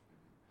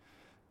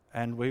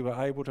 And we were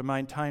able to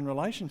maintain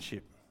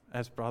relationship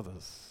as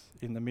brothers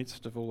in the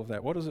midst of all of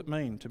that. What does it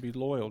mean to be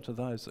loyal to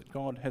those that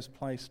God has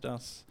placed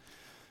us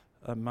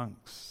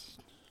amongst?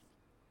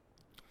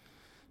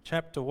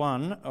 Chapter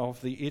 1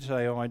 of the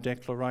Ittai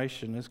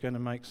Declaration is going to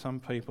make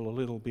some people a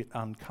little bit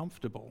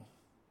uncomfortable,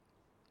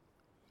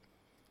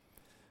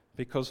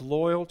 because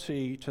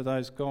loyalty to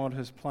those God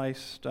has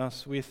placed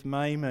us with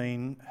may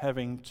mean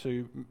having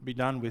to be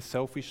done with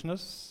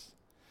selfishness.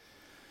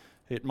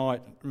 It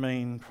might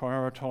mean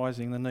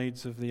prioritising the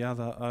needs of the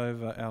other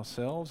over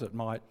ourselves. It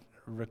might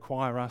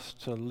require us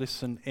to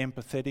listen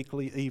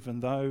empathetically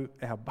even though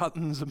our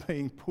buttons are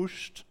being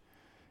pushed.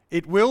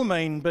 It will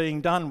mean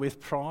being done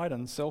with pride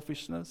and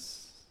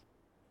selfishness.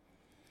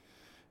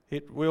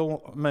 It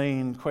will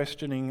mean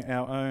questioning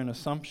our own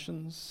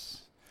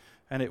assumptions.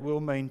 And it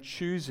will mean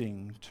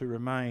choosing to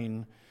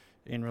remain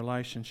in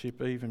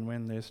relationship even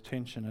when there's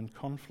tension and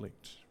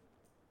conflict.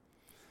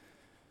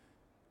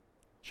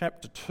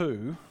 Chapter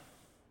 2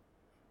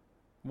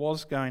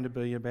 was going to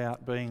be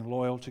about being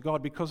loyal to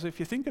God, because if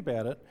you think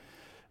about it,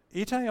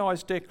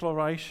 Ittai's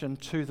declaration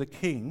to the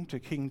king, to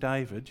King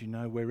David,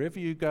 wherever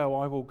you go,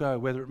 I will go,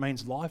 whether it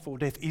means life or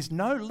death, is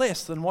no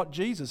less than what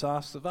Jesus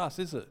asks of us,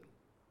 is it?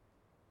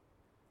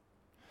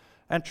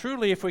 And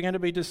truly, if we're going to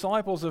be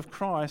disciples of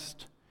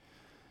Christ,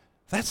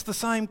 that's the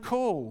same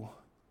call.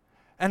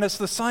 And it's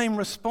the same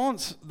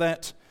response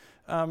that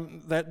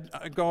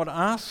God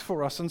asks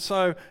for us. And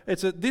so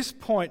it's at this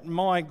point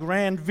my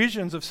grand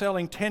visions of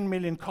selling 10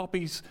 million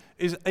copies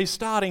is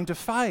starting to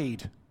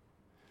fade.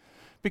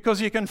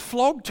 Because you can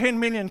flog 10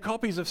 million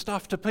copies of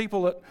stuff to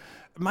people that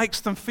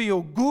makes them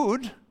feel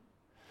good,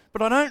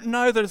 but I don't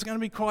know that it's going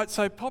to be quite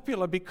so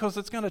popular because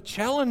it's going to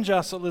challenge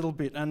us a little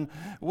bit. And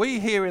we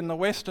here in the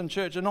Western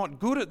Church are not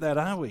good at that,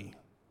 are we?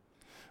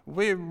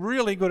 We're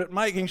really good at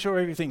making sure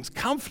everything's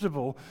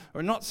comfortable.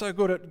 We're not so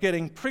good at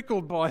getting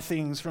prickled by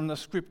things from the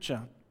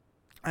Scripture.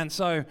 And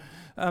so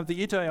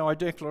the Ittai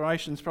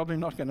Declaration is probably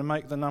not going to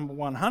make the number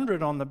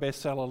 100 on the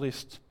bestseller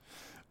list,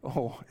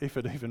 or if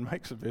it even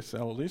makes a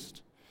bestseller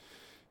list,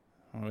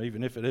 or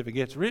even if it ever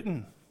gets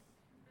written.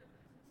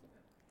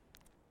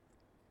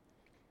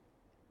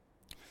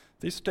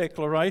 This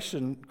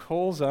declaration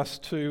calls us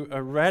to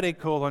a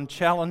radical and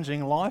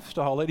challenging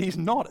lifestyle. It is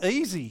not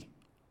easy.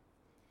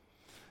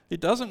 It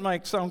doesn't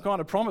make some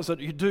kind of promise that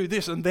you do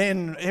this and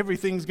then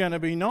everything's going to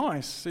be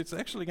nice. It's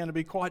actually going to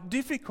be quite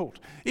difficult.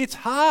 It's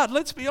hard,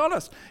 let's be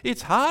honest.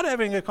 It's hard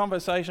having a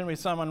conversation with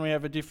someone we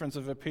have a difference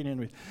of opinion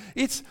with.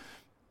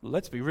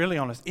 Let's be really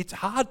honest, it's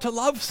hard to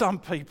love some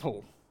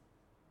people.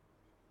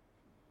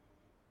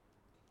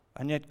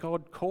 And yet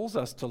God calls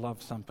us to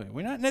love some people.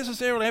 We don't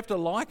necessarily have to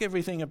like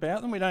everything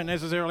about them. We don't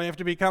necessarily have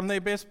to become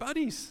their best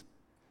buddies.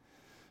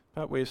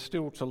 But we're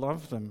still to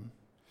love them.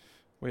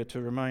 We're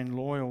to remain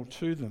loyal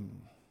to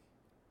them.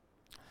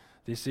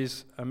 This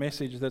is a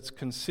message that's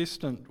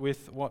consistent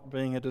with what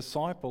being a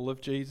disciple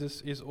of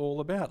Jesus is all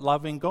about.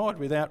 Loving God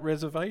without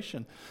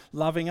reservation.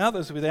 Loving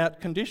others without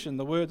condition.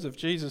 The words of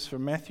Jesus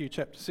from Matthew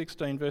chapter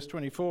 16 verse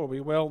 24 will be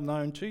well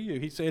known to you.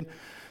 He said,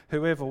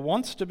 "Whoever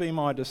wants to be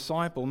my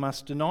disciple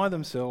must deny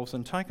themselves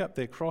and take up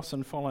their cross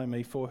and follow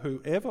me. For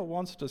whoever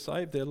wants to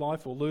save their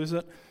life will lose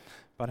it,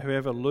 but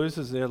whoever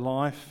loses their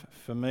life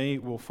for me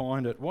will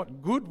find it.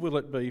 What good will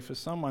it be for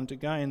someone to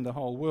gain the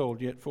whole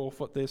world yet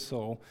forfeit their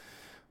soul?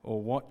 Or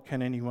what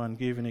can anyone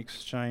give in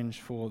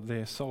exchange for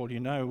their soul?" You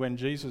know, when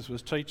Jesus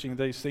was teaching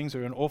these things,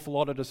 there were an awful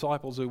lot of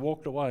disciples who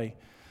walked away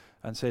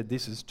and said,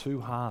 "This is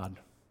too hard.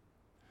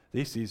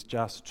 This is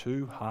just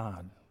too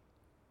hard."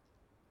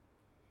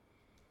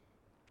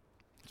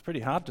 It's pretty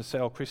hard to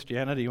sell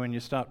Christianity when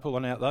you start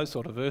pulling out those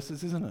sort of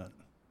verses, isn't it?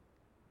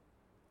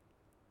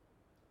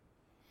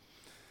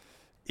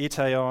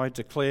 Ittai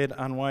declared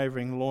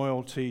unwavering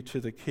loyalty to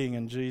the King,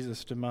 and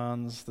Jesus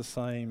demands the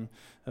same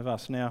of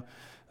us. Now,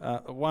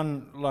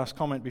 one last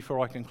comment before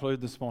I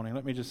conclude this morning.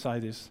 Let me just say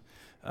this.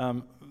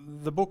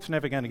 The book's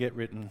never going to get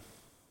written.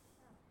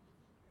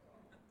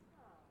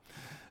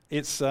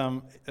 Yes,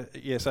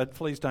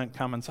 please don't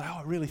come and say, "Oh,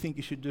 I really think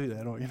you should do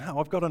that," or,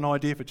 "I've got an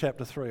idea for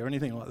chapter 3," or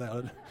anything like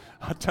that.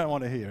 I don't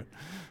want to hear it,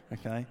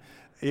 okay?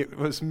 It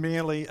was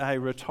merely a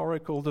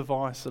rhetorical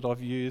device that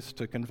I've used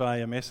to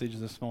convey a message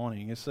this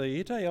morning. You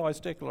see, Ittai's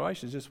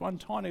declaration is just one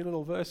tiny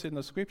little verse in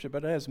the scripture,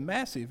 but it has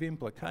massive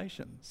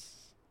implications.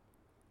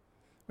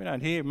 We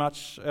don't hear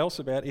much else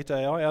about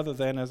Ittai other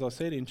than, as I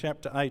said, in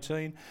chapter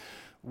 18,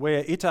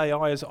 where Ittai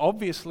has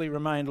obviously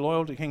remained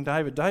loyal to King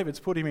David. David's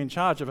put him in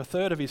charge of a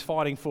third of his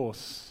fighting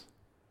force.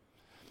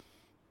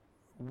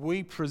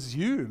 We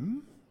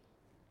presume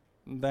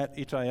that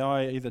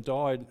Ittai either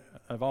died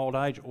of old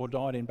age or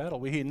died in battle.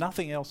 We hear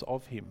nothing else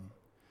of him.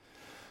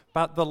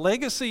 But the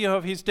legacy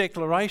of his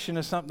declaration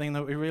is something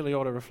that we really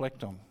ought to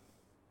reflect on.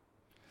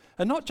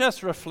 And not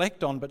just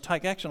reflect on, but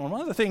take action on.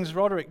 One of the things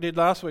Roderick did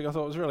last week I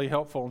thought was really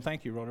helpful, and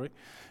thank you, Roderick.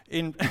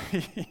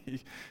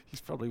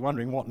 He's probably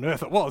wondering what on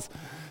earth it was.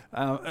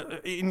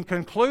 In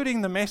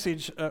concluding the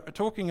message,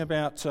 talking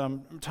about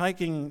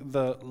taking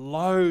the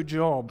low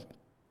job,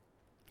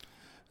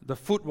 the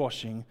foot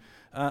washing,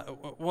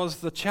 was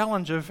the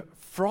challenge of,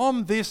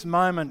 from this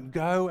moment,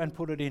 go and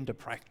put it into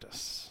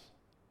practice.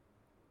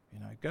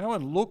 Go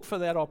and look for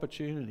that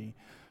opportunity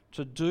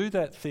to do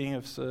that thing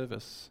of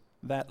service,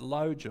 that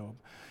low job.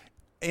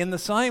 In the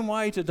same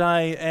way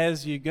today,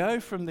 as you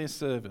go from this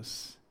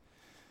service,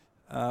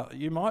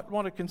 you might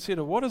want to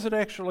consider, what does it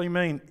actually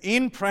mean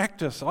in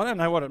practice? I don't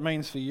know what it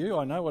means for you.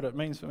 I know what it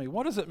means for me.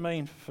 What does it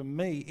mean for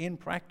me in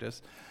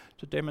practice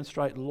to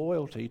demonstrate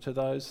loyalty to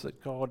those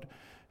that God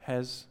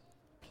has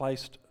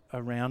placed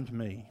around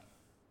me?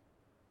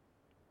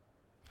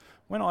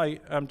 When I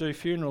do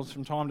funerals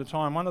from time to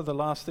time, one of the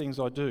last things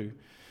I do,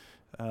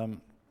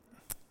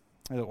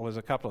 well, there's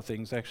a couple of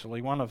things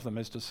actually. One of them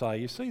is to say,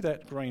 you see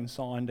that green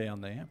sign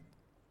down there?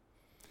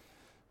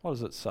 What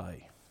does it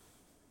say?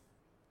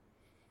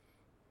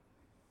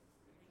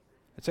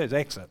 It says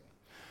exit.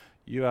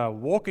 You are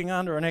walking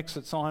under an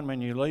exit sign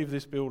when you leave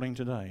this building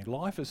today.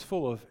 Life is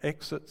full of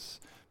exits,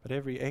 but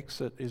every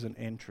exit is an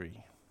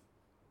entry.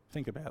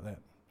 Think about that.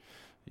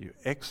 You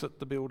exit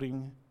the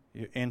building,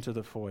 you enter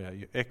the foyer.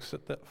 You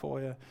exit that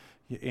foyer,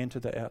 you enter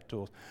the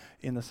outdoors.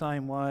 In the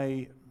same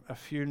way, a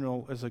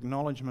funeral is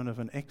acknowledgement of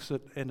an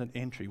exit and an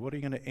entry. What are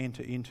you going to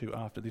enter into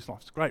after this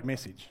life? It's a great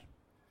message.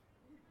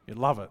 You'd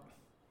love it.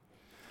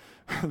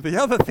 The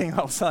other thing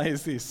I'll say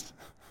is this.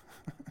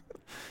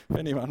 If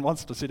anyone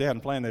wants to sit down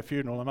and plan their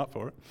funeral, I'm up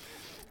for it.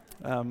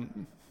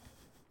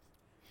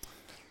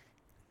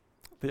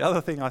 The other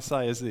thing I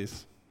say is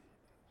this.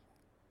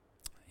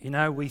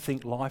 We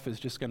think life is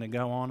just going to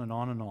go on and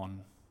on and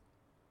on.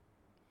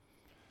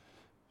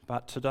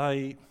 But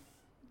today,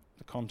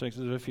 the context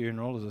of a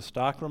funeral is a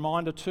stark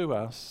reminder to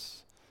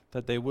us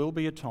that there will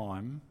be a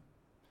time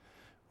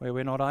where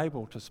we're not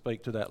able to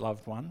speak to that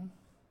loved one,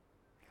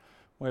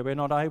 where we're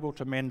not able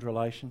to mend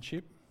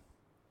relationship,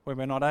 where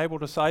we're not able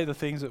to say the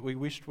things that we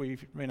wished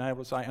we'd been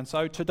able to say. And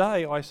so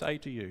today I say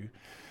to you,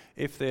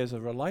 if there's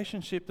a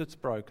relationship that's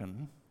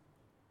broken,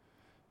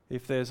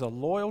 if there's a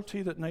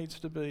loyalty that needs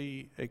to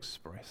be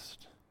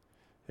expressed,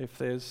 if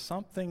there's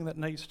something that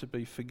needs to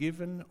be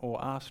forgiven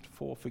or asked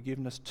for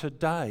forgiveness,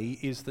 today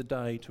is the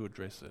day to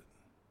address it.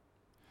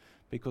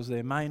 Because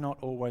there may not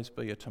always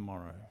be a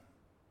tomorrow.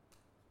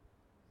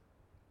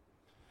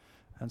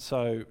 And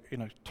so,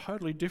 in a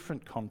totally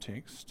different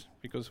context,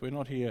 because we're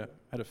not here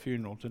at a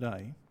funeral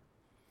today,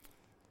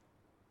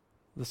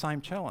 the same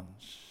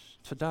challenge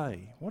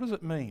today. What does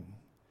it mean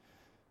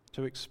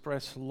to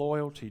express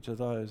loyalty to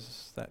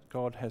those that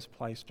God has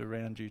placed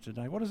around you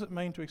today? What does it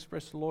mean to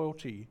express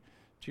loyalty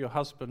to your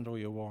husband or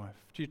your wife,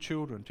 to your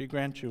children, to your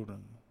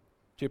grandchildren,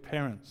 to your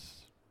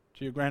parents,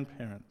 to your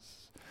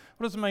grandparents?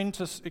 What does it mean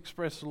to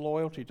express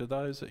loyalty to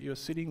those that you're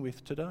sitting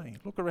with today?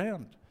 Look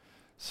around.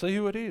 See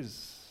who it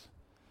is.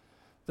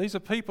 These are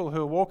people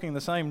who are walking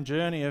the same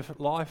journey of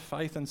life,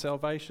 faith and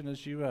salvation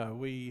as you are.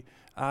 We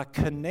are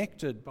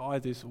connected by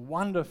this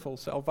wonderful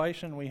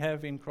salvation we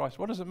have in Christ.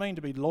 What does it mean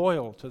to be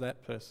loyal to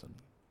that person?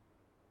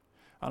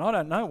 And I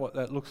don't know what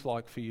that looks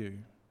like for you.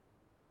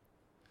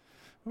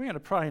 We're going to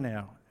pray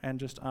now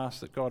and just ask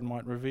that God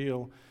might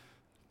reveal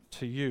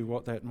to you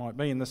what that might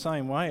be. In the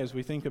same way as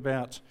we think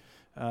about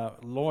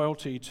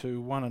loyalty to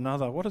one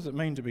another, what does it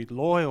mean to be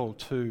loyal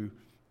to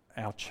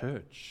our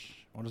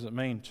church? What does it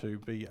mean to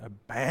be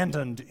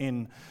abandoned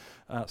in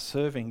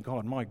serving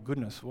God? My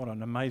goodness, what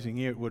an amazing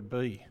year it would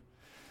be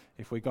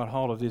if we got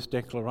hold of this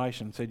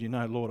declaration and said,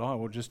 Lord, I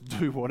will just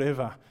do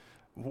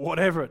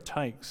whatever it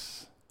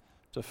takes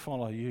to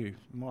follow you.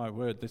 My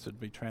word, this would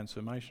be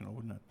transformational,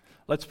 wouldn't it?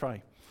 Let's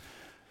pray.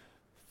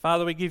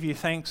 Father, we give you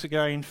thanks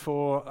again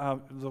for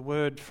the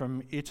word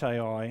from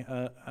Ittai,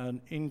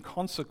 an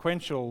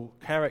inconsequential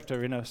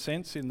character in a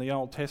sense in the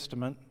Old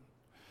Testament,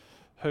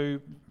 who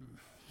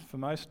for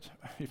most,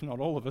 if not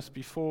all of us,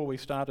 before we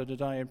started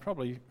today had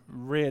probably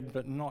read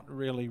but not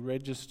really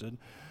registered,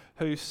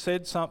 who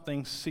said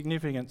something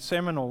significant,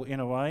 seminal in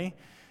a way,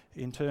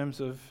 in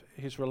terms of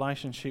his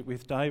relationship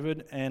with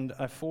David and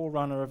a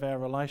forerunner of our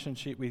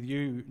relationship with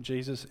you,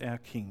 Jesus, our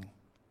King.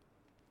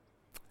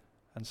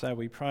 And so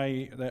we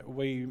pray that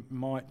we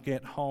might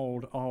get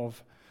hold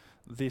of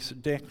this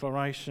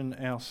declaration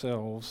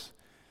ourselves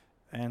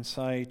and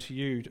say to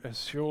you,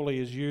 as surely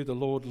as you, the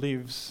Lord,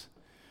 lives,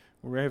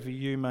 wherever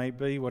you may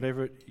be,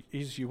 whatever it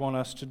is you want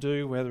us to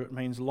do, whether it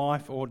means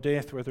life or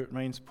death, whether it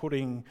means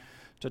putting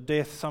to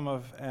death some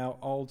of our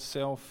old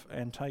self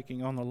and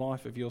taking on the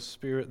life of your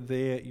Spirit,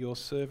 there your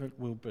servant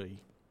will be.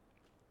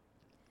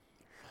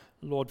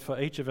 Lord, for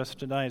each of us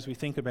today, as we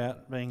think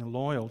about being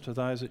loyal to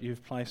those that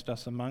you've placed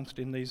us amongst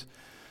in these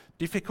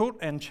difficult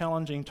and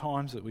challenging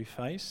times that we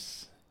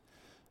face,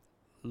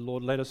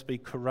 Lord, let us be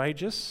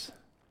courageous.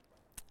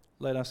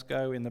 Let us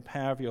go in the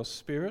power of your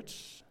Spirit.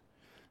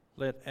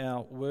 Let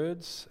our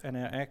words and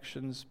our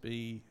actions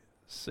be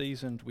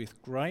seasoned with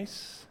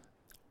grace.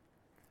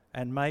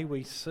 And may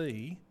we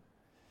see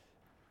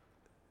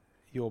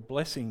your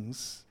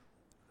blessings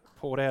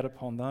poured out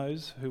upon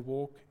those who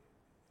walk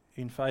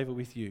in favour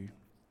with you.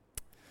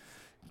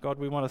 God,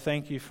 we want to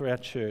thank you for our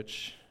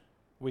church.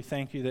 We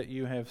thank you that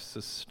you have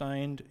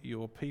sustained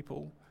your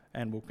people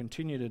and will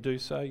continue to do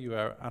so. You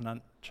are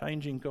an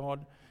unchanging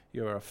God.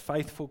 You are a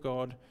faithful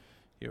God.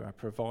 You are a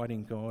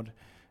providing God.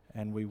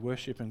 And we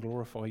worship and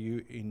glorify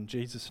you. In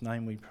Jesus'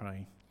 name we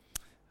pray.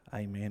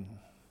 Amen.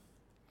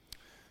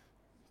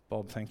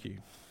 Bob, thank you.